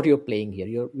that's what you're playing here.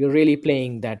 You're really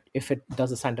playing that if it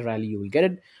does a Santa rally, you will get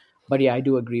it. But yeah, I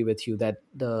do agree with you that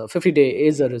the 50-day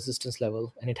is a resistance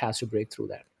level and it has to break through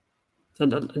that.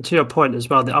 And to your point as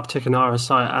well, the uptick in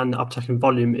RSI and the uptick in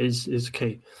volume is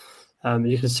key.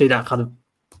 You can see that kind of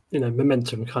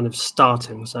momentum kind of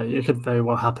starting, so it could very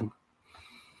well happen.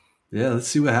 Yeah, let's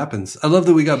see what happens. I love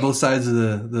that we got both sides of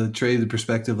the trade, the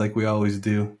perspective, like we always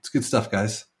do. It's good stuff,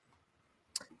 guys.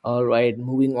 All right,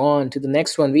 moving on to the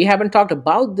next one. We haven't talked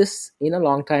about this in a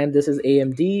long time. This is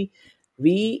AMD.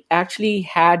 We actually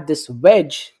had this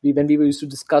wedge. When we used to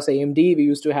discuss AMD, we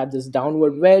used to have this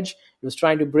downward wedge. It was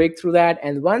trying to break through that.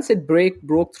 And once it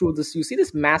broke through this, you see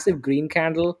this massive green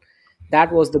candle?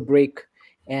 That was the break.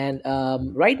 And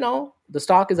right now, the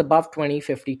stock is above 20,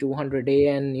 50, 200 day.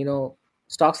 And,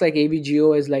 stocks like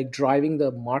AVGO is like driving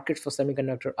the market for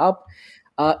semiconductor up.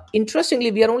 Interestingly,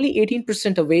 we are only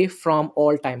 18% away from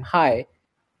all-time high.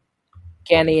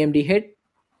 Can AMD hit?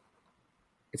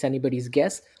 It's anybody's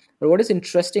guess. But what is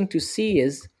interesting to see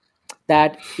is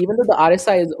that even though the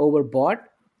RSI is overbought,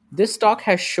 this stock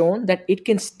has shown that it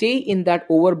can stay in that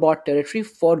overbought territory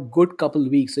for a good couple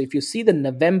of weeks. So if you see the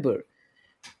November,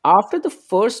 after the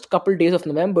first couple days of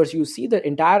November, you see the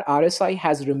entire RSI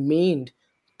has remained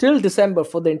till December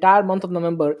for the entire month of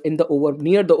November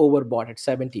near the overbought at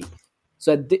 70.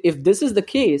 So if this is the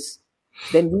case,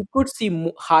 then we could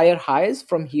see higher highs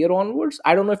from here onwards.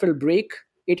 I don't know if it'll break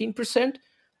 18%,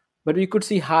 but we could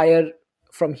see higher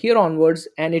from here onwards,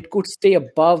 and it could stay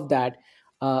above that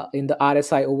in the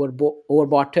RSI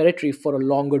overbought territory for a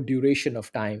longer duration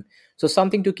of time. So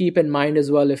something to keep in mind as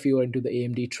well if you're into the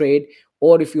AMD trade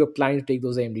or if you're planning to take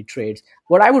those AMD trades.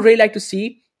 What I would really like to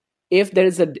see, if there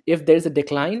is a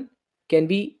decline, can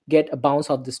we get a bounce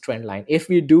off this trend line? If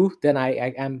we do, then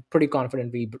I am pretty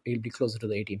confident we'll be closer to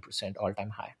the 18% all-time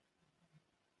high.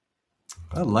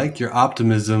 I like your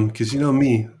optimism because you know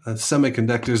me,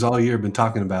 semiconductors all year have been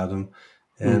talking about them.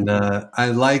 And I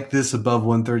like this above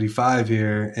 135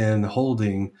 here and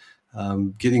holding,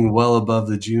 getting well above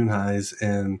the June highs.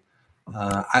 And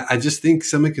I just think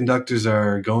semiconductors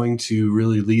are going to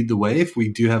really lead the way if we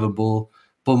do have a bull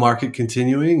market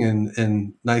continuing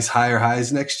and nice higher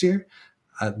highs next year.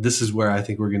 This is where I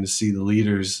think we're going to see the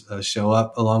leaders show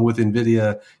up along with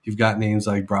NVIDIA. You've got names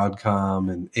like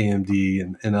Broadcom and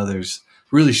AMD and others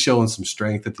really showing some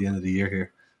strength at the end of the year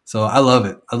here. So I love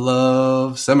it. I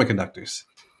love semiconductors.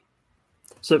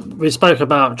 So we spoke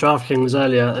about DraftKings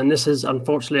earlier, and this is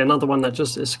unfortunately another one that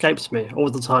just escapes me all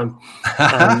the time.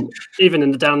 Even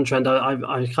in the downtrend,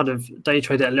 I kind of day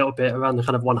traded a little bit around the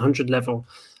kind of 100 level,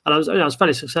 and I was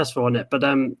fairly successful on it. But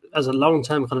as a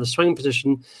long-term kind of swing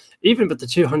position, even with the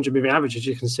 200 moving average, as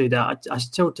you can see there, I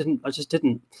just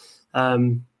didn't.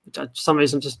 For some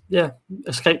reason,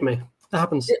 escaped me. That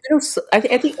happens. I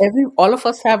think all of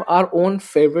us have our own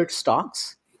favorite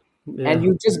stocks. Yeah. And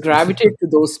you just gravitate to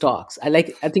those stocks. I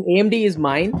think AMD is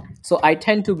mine, so I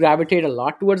tend to gravitate a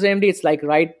lot towards AMD. It's like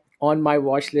right on my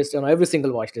watch list, on every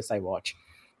single watch list I watch.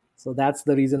 So that's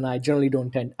the reason I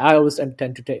always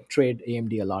tend to trade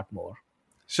AMD a lot more.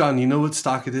 Sean, you know what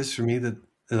stock it is for me that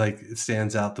it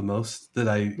stands out the most, that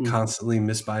I constantly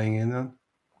miss buying in on?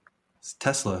 It's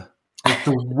Tesla. Like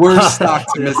the worst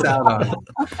stock to miss out on.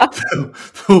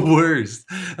 The worst.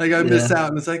 Like I miss out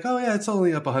and it's like, oh yeah, it's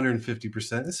only up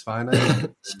 150%. It's fine.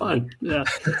 It's fine. Yeah.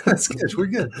 That's good. We're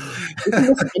good.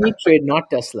 Any trade,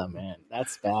 not Tesla, man.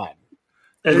 That's bad.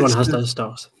 Everyone has those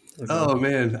stocks. Oh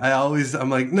man. I'm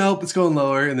like, nope, it's going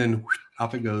lower, and then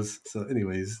off it goes. So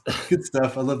anyways, good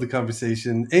stuff. I love the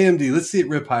conversation. AMD, let's see it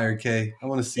rip higher, Kay. I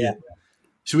want to see it.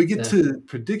 Should we get to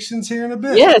predictions here in a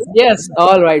bit? Yes.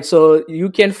 All right. So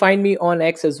you can find me on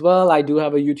X as well. I do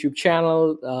have a YouTube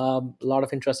channel. A lot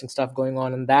of interesting stuff going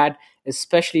on in that.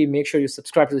 Especially make sure you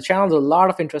subscribe to the channel. There's a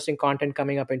lot of interesting content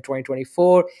coming up in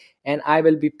 2024. And I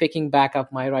will be picking back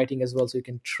up my writing as well. So you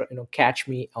can catch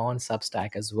me on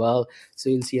Substack as well.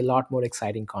 So you'll see a lot more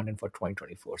exciting content for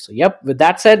 2024. So with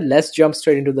that said, let's jump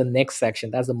straight into the next section.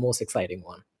 That's the most exciting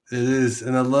one. It is,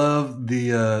 and I love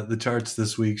the charts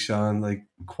this week, Sean. Like,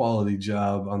 quality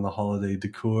job on the holiday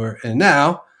decor. And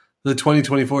now the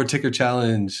 2024 ticker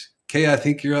challenge. Kay, I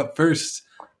think you're up first.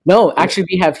 No, actually,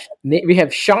 we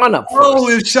have Sean up first. Oh,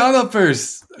 we have Sean up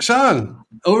first. Sean,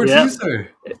 over to you, sir.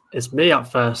 It's me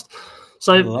up first.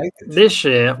 So next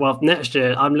year,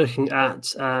 I'm looking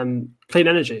at clean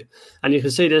energy, and you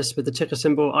can see this with the ticker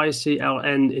symbol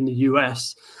ICLN in the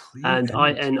US. And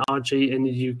INRG in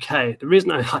the UK. The reason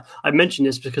I mentioned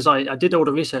this because I did all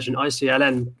the research in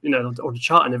ICLN, all the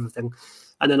chart and everything,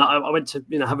 and then I went to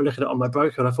have a look at it on my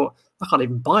broker, and I thought I can't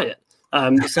even buy it.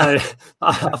 So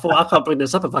I thought I can't bring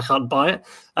this up if I can't buy it.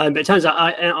 But it turns out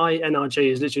INRG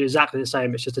is literally exactly the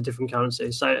same. It's just a different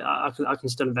currency, so I can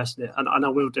still invest in it, and I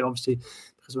will do, obviously,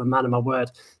 because I'm a man of my word.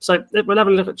 So we'll have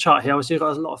a look at the chart here. Obviously, you've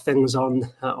got a lot of things on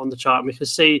the chart, and we can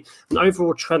see an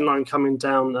overall trend line coming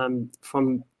down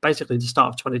from basically the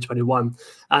start of 2021.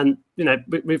 And we know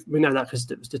that because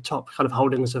it was the top kind of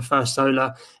holdings of First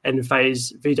Solar,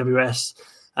 Enphase, VWS.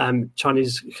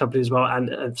 Chinese company as well, and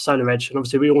SolarEdge. And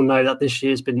obviously, we all know that this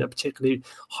year has been a particularly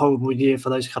horrible year for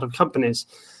those kind of companies.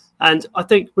 And I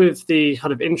think with the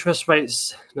kind of interest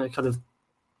rates, kind of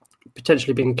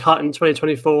potentially being cut in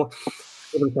 2024,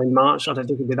 I wouldn't say March. I don't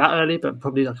think it'll be that early, but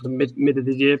probably like the mid of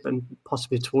the year and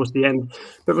possibly towards the end.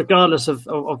 But regardless of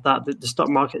that, the stock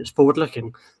market is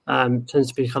forward-looking. Tends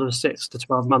to be kind of 6 to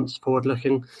 12 months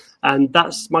forward-looking. And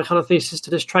that's my kind of thesis to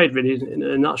this trade, really, in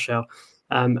a nutshell.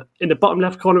 In the bottom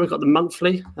left corner, we've got the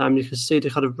monthly. You can see the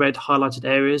kind of red highlighted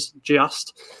areas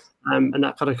just. And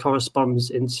that kind of corresponds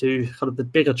into kind of the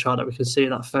bigger chart that we can see at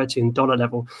that $13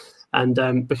 level. And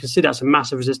we can see that's a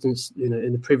massive resistance,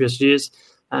 in the previous years.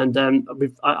 And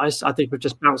I think we've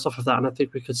just bounced off of that, and I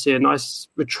think we could see a nice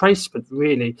retracement,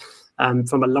 really,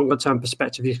 from a longer-term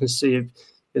perspective. You can see,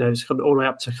 it's kind of all the way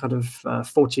up to kind of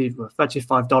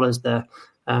 $35 there.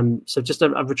 So just a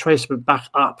retracement back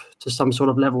up to some sort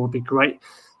of level would be great.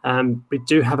 We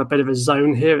do have a bit of a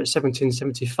zone here at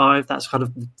 1775. That's kind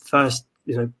of the first,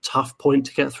 tough point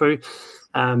to get through,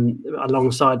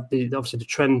 alongside obviously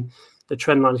the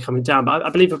trend line coming down. But I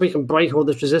believe if we can break all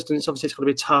this resistance, obviously it's going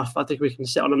to be tough. I think we can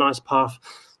sit on a nice path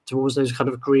towards those kind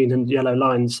of green and yellow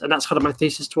lines. And that's kind of my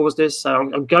thesis towards this. So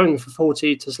I'm going for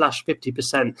 40 to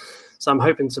 /50%. So I'm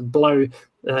hoping to blow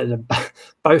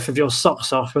both of your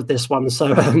socks off with this one.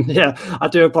 So I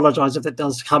do apologize if it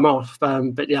does come off.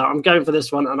 But yeah, I'm going for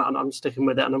this one, and I'm sticking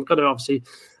with it. And I'm going to obviously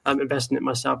invest in it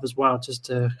myself as well, just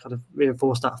to kind of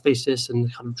reinforce that thesis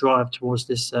and kind of drive towards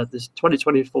this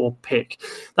 2024 pick.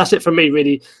 That's it for me,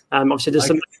 really. Obviously, there's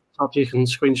some stuff you can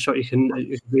screenshot. You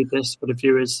can read this for the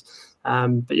viewers.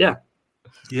 But yeah.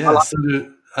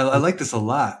 I like this a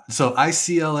lot. So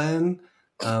ICLN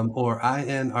or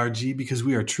INRG, because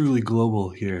we are truly global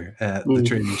here at the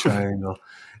Trading Triangle.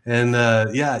 And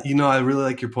I really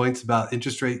like your points about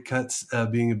interest rate cuts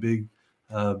being a big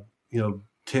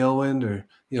tailwind, or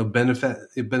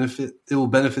it will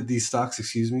benefit these stocks,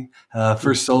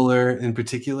 First Solar in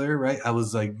particular, right? I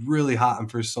was like really hot on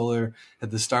First Solar at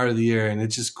the start of the year, and it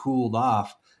just cooled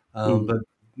off. But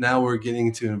now we're getting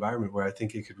into an environment where I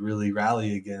think it could really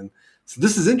rally again. So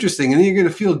this is interesting, and you're going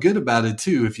to feel good about it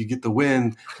too if you get the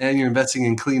win and you're investing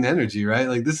in clean energy, right?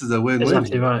 Like this is a win-win.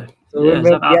 Exactly right.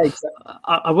 Exactly.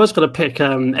 I was going to pick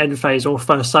Enphase or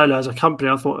First Solar as a company.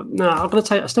 I thought, no, I'm going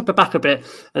to step it back a bit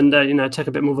and take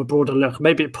a bit more of a broader look.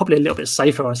 Maybe probably a little bit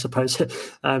safer, I suppose,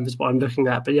 is what I'm looking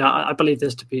at. But yeah, I believe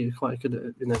this to be quite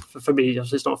good. For me,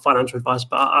 it's not financial advice,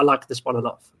 but I like this one a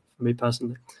lot. Me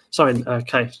personally. Sorry,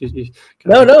 Kay.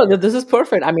 No, this is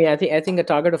perfect. I mean, I think a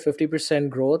target of 50%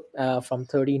 growth from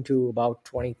 13 to about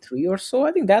 23 or so.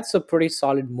 I think that's a pretty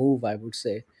solid move, I would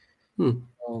say. For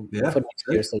next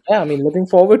year. So I mean, looking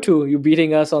forward to you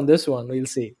beating us on this one. We'll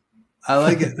see. I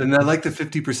like it, and I like the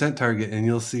 50% target, and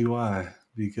you'll see why.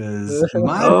 Because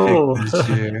my pick this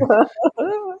year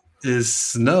is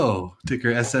Snow,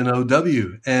 ticker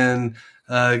SNOW, and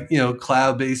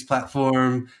cloud-based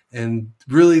platform. And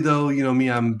really, though,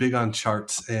 I'm big on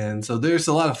charts. And so there's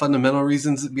a lot of fundamental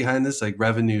reasons behind this, like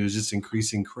revenue is just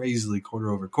increasing crazily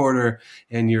quarter over quarter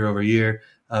and year over year.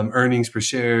 Earnings per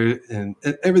share and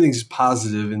everything's just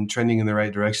positive and trending in the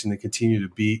right direction. They continue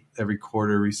to beat every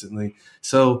quarter recently.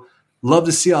 So love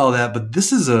to see all that. But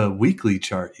this is a weekly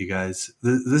chart, you guys.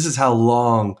 This is how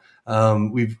long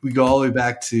we go all the way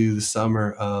back to the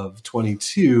summer of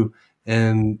 22.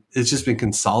 And it's just been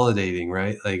consolidating,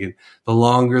 right? Like the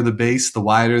longer the base, the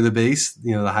wider the base,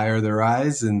 the higher the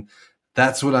rise. And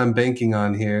that's what I'm banking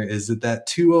on here, is that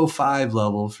 205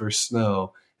 level for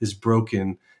Snow is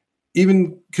broken.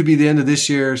 Even could be the end of this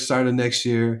year, start of next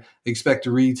year, expect a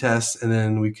retest, and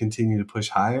then we continue to push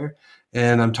higher.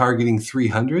 And I'm targeting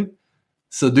 300.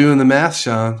 So doing the math,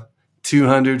 Sean,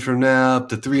 200 from now up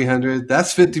to 300,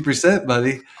 that's 50%,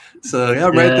 buddy. So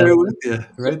right there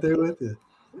with you.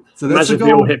 So that's the goal. Imagine if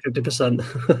we all hit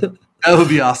 50%. That would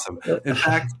be awesome. In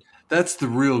fact, that's the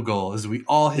real goal, is we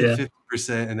all hit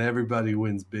 50% and everybody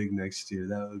wins big next year.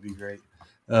 That would be great.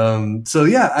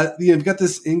 We've got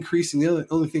this increase. And the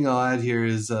only thing I'll add here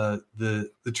is the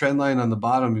trend line on the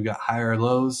bottom. We've got higher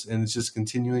lows, and it's just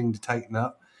continuing to tighten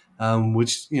up,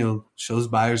 which shows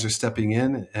buyers are stepping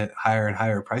in at higher and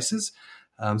higher prices.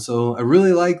 So I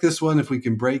really like this one. If we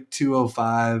can break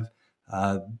 205,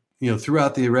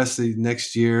 throughout the rest of the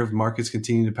next year, if markets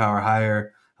continue to power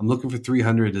higher, I'm looking for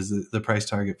 300 as the price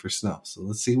target for Snow. So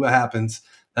let's see what happens.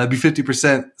 That'd be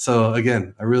 50%. So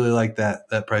again, I really like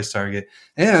that price target.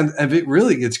 And if it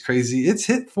really gets crazy, it's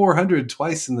hit 400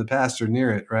 twice in the past or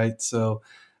near it, right? So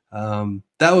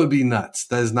that would be nuts.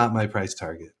 That is not my price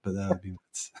target, but that would be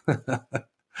nuts.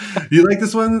 You like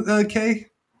this one, Kay?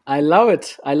 I love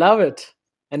it.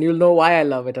 And you'll know why I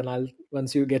love it, and I'll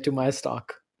once you get to my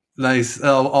stock. Nice.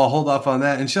 I'll hold off on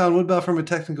that. And Sean, what about from a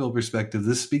technical perspective? Does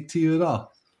this speak to you at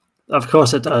all? Of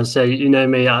course it does. So you know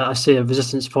me. I see a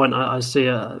resistance point. I see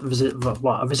a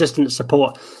resistance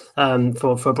support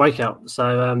for a breakout.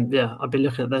 So yeah, I've been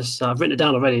looking at this. I've written it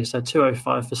down already. So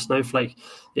 205 for Snowflake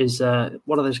is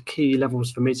one of those key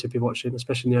levels for me to be watching,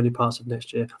 especially in the early parts of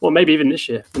next year, or maybe even this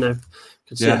year. You know,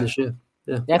 could see it this year.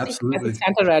 Yeah, I think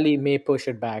Santa Rally may push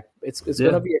it back. It's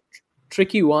going to be a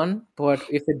tricky one, but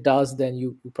if it does, then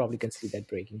you probably can see that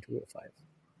breaking 205.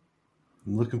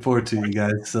 I'm looking forward to you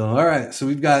guys. So, all right. So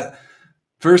we've got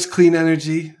first clean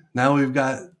energy. Now we've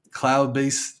got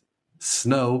cloud-based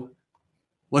Snow.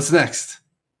 What's next?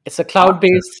 It's a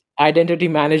cloud-based identity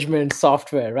management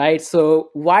software, right?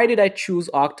 So why did I choose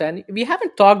Okta? And we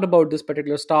haven't talked about this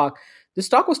particular stock. The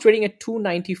stock was trading at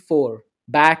 $294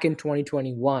 back in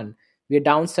 2021. We are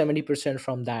down 70%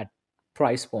 from that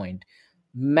price point.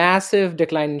 Massive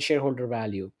decline in shareholder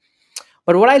value.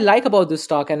 But what I like about this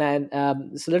stock, and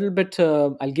it's a little bit,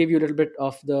 I'll give you a little bit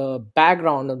of the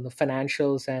background on the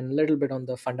financials and a little bit on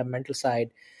the fundamental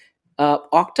side.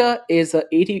 Okta is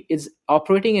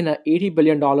operating in an $80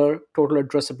 billion total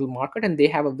addressable market, and they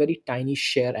have a very tiny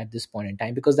share at this point in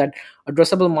time because that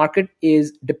addressable market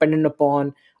is dependent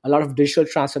upon a lot of digital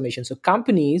transformation. So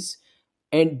companies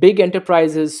and big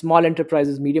enterprises, small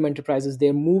enterprises, medium enterprises,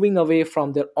 they're moving away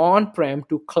from their on-prem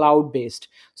to cloud-based.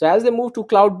 So as they move to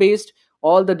cloud-based,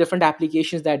 all the different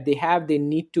applications that they have, they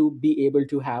need to be able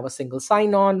to have a single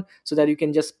sign-on so that you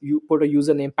can just put a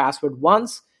username, password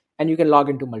once, and you can log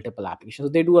into multiple applications. So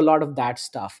they do a lot of that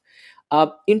stuff.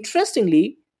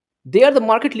 Interestingly, they are the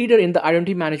market leader in the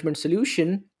identity management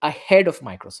solution ahead of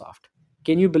Microsoft.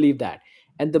 Can you believe that?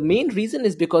 And the main reason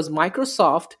is because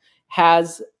Microsoft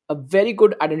has a very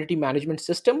good identity management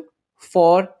system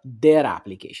for their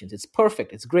applications. It's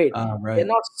perfect. It's great. Right. They're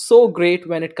not so great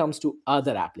when it comes to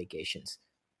other applications.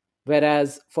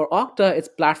 Whereas for Okta, it's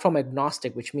platform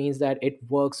agnostic, which means that it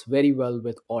works very well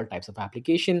with all types of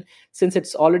application since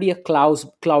it's already a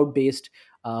cloud-based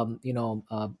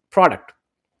product.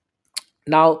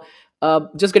 Now,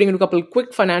 just getting into a couple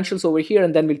quick financials over here,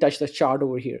 and then we'll touch the chart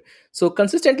over here. So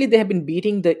consistently, they have been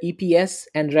beating the EPS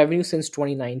and revenue since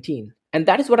 2019. And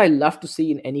that is what I love to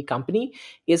see in any company,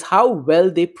 is how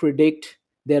well they predict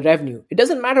their revenue. It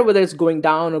doesn't matter whether it's going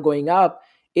down or going up.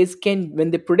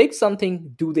 When they predict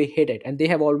something, do they hit it? And they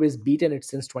have always beaten it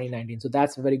since 2019. So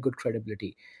that's very good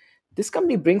credibility. This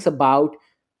company brings about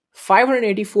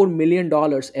 $584 million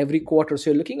every quarter.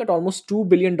 So you're looking at almost $2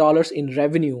 billion in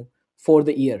revenue for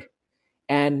the year.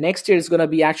 And next year is going to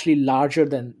be actually larger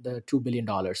than the $2 billion.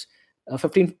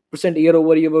 15%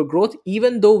 year-over-year growth,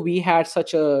 even though we had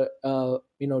such a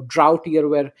drought year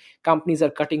where companies are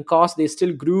cutting costs, they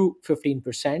still grew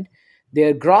 15%.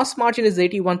 Their gross margin is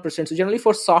 81%. So generally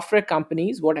for software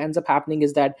companies, what ends up happening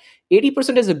is that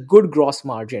 80% is a good gross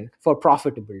margin for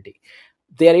profitability.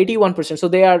 They are 81%. So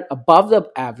they are above the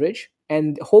average,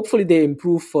 and hopefully they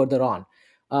improve further on.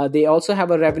 They also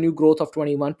have a revenue growth of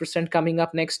 21% coming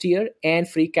up next year and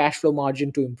free cash flow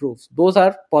margin to improve. Those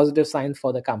are positive signs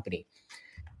for the company.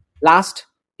 Last,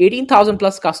 18,000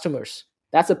 plus customers.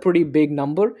 That's a pretty big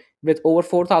number, with over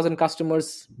 4,000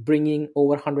 customers bringing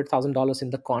over $100,000 in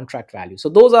the contract value. So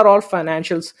those are all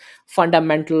financials,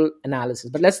 fundamental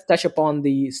analysis. But let's touch upon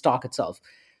the stock itself.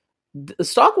 The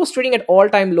stock was trading at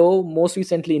all-time low. Most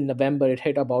recently in November, it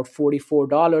hit about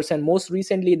 $44. And most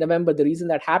recently in November, the reason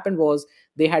that happened was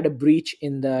they had a breach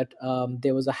in that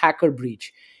there was a hacker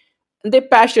breach. And they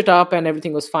patched it up and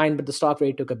everything was fine, but the stock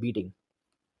rate took a beating.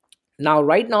 Now,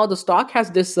 right now, the stock has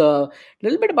this little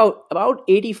bit about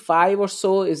 85 or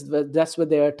so. That's where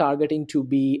they're targeting to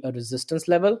be a resistance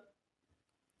level.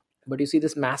 But you see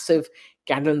this massive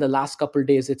candle in the last couple of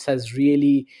days. It has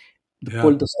really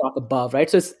pulled the stock above, right?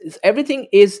 So everything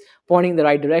is pointing in the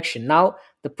right direction. Now,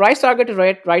 the price target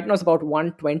right now is about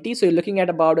 120. So you're looking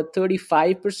at about a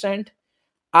 35%.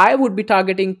 I would be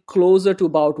targeting closer to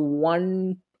about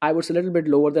I would say a little bit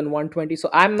lower than 120. So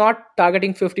I'm not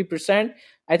targeting 50%.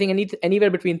 I think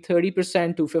anywhere between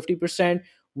 30% to 50%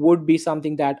 would be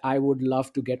something that I would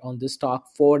love to get on this stock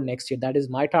for next year. That is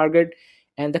my target.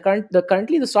 And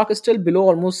currently the stock is still below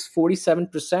almost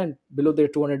 47% below their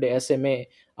 200-day SMA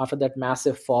after that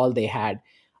massive fall they had.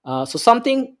 So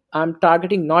something I'm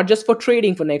targeting not just for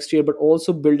trading for next year, but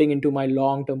also building into my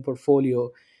long-term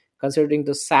portfolio, considering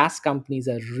the SaaS companies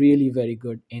are really very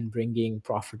good in bringing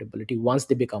profitability once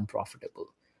they become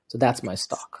profitable. So that's my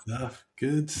stock.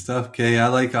 Good stuff, Kay. I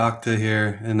like Okta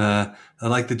here, and I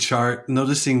like the chart.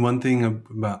 Noticing one thing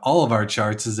about all of our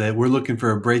charts is that we're looking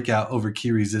for a breakout over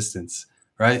key resistance,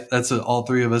 right? That's what all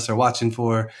three of us are watching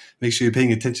for. Make sure you're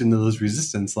paying attention to those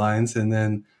resistance lines. And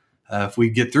then if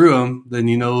we get through them, then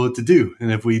you know what to do.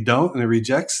 And if we don't and it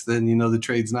rejects, then you know the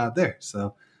trade's not there.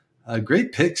 So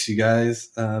great picks, you guys.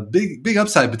 Big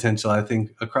upside potential, I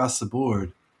think, across the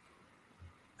board.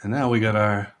 And now we got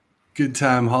our good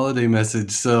time holiday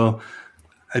message. So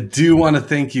I do want to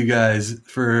thank you guys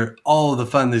for all of the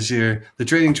fun this year. The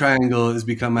Trading Triangle has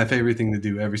become my favorite thing to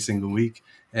do every single week.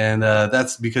 And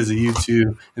that's because of you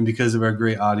two and because of our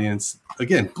great audience.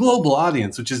 Again, global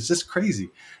audience, which is just crazy.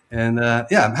 And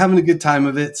I'm having a good time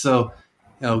of it. So,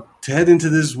 to head into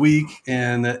this week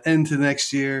and end to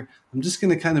next year, I'm just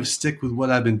going to kind of stick with what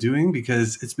I've been doing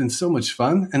because it's been so much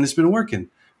fun and it's been working.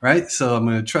 Right. So I'm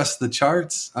going to trust the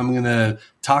charts. I'm going to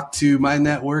talk to my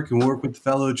network and work with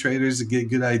fellow traders to get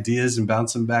good ideas and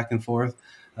bounce them back and forth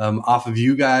off of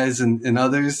you guys and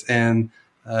others and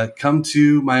come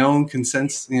to my own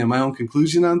consensus, my own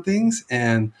conclusion on things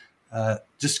and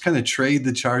just kind of trade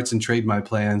the charts and trade my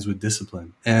plans with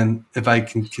discipline. And if I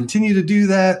can continue to do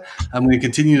that, I'm going to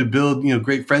continue to build,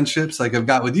 great friendships like I've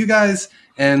got with you guys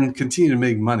and continue to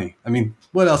make money. I mean,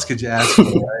 what else could you ask for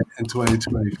right, in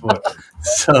 2024?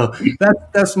 So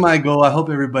that's my goal. I hope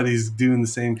everybody's doing the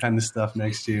same kind of stuff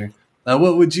next year.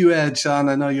 What would you add, Sean?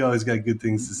 I know you always got good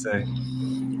things to say.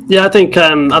 Yeah, I think I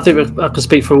can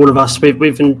speak for all of us.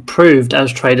 We've improved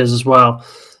as traders as well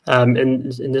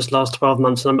in this last 12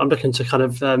 months, and I'm looking to kind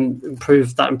of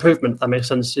improve that improvement. If that makes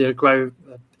sense. Grow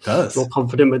more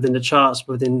confident within the charts,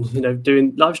 within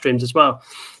doing live streams as well.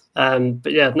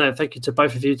 But yeah, no, thank you to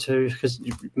both of you too, because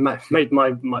you made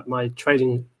my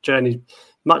trading journey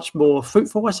much more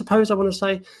fruitful, I suppose I want to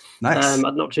say. Nice.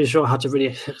 I'm not too sure how to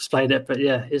really explain it, but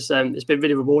yeah, it's been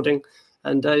really rewarding,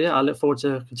 and I look forward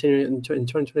to continuing it in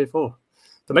 2024.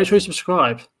 But make sure you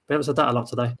subscribe. We haven't said that a lot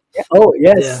today. Yeah. Oh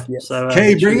yes. Yeah. So,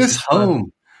 Kay, bring us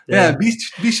home. Yeah,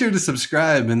 be sure to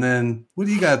subscribe. And then, what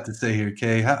do you got to say here,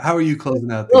 Kay? How are you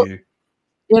closing out the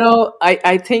year?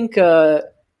 I think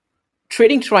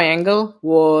Trading Triangle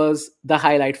was the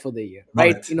highlight for the year,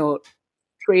 right?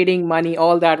 Trading money,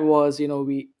 all that was,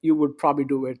 you would probably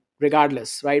do it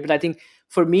regardless, right? But I think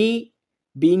for me,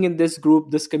 being in this group,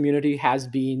 this community has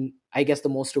been, I guess, the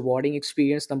most rewarding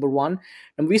experience, number one.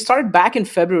 And we started back in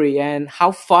February and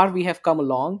how far we have come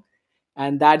along.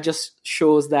 And that just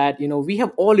shows that, we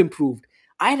have all improved.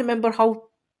 I remember how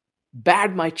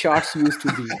bad my charts used to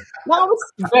be. Now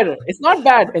it's better. It's not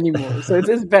bad anymore. So it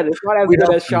is better. It's not as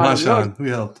good as Sean. We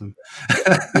helped him.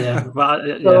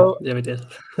 We did.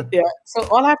 So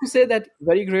all I have to say that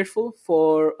very grateful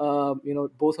for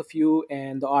both of you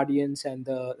and the audience and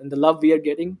the love we are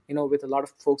getting. With a lot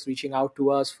of folks reaching out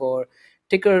to us for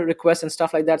ticker requests and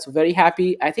stuff like that. So very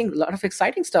happy. I think a lot of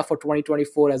exciting stuff for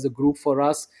 2024 as a group for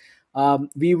us.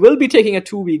 We will be taking a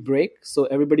 2-week break. So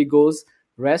everybody goes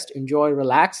rest, enjoy,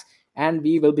 relax. And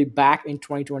we will be back in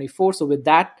 2024. So with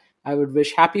that, I would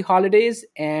wish happy holidays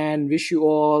and wish you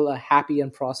all a happy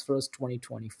and prosperous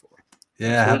 2024.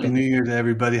 Yeah, Happy New Year to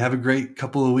everybody. Have a great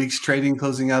couple of weeks trading,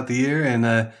 closing out the year.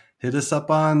 And hit us up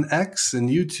on X and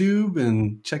YouTube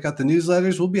and check out the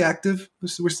newsletters. We'll be active.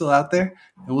 We're still out there.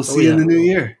 And we'll see you in the new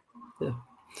year. Yeah.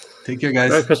 Take care,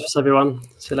 guys. Merry Christmas, everyone.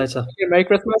 See you later. Merry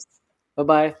Christmas.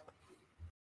 Bye-bye.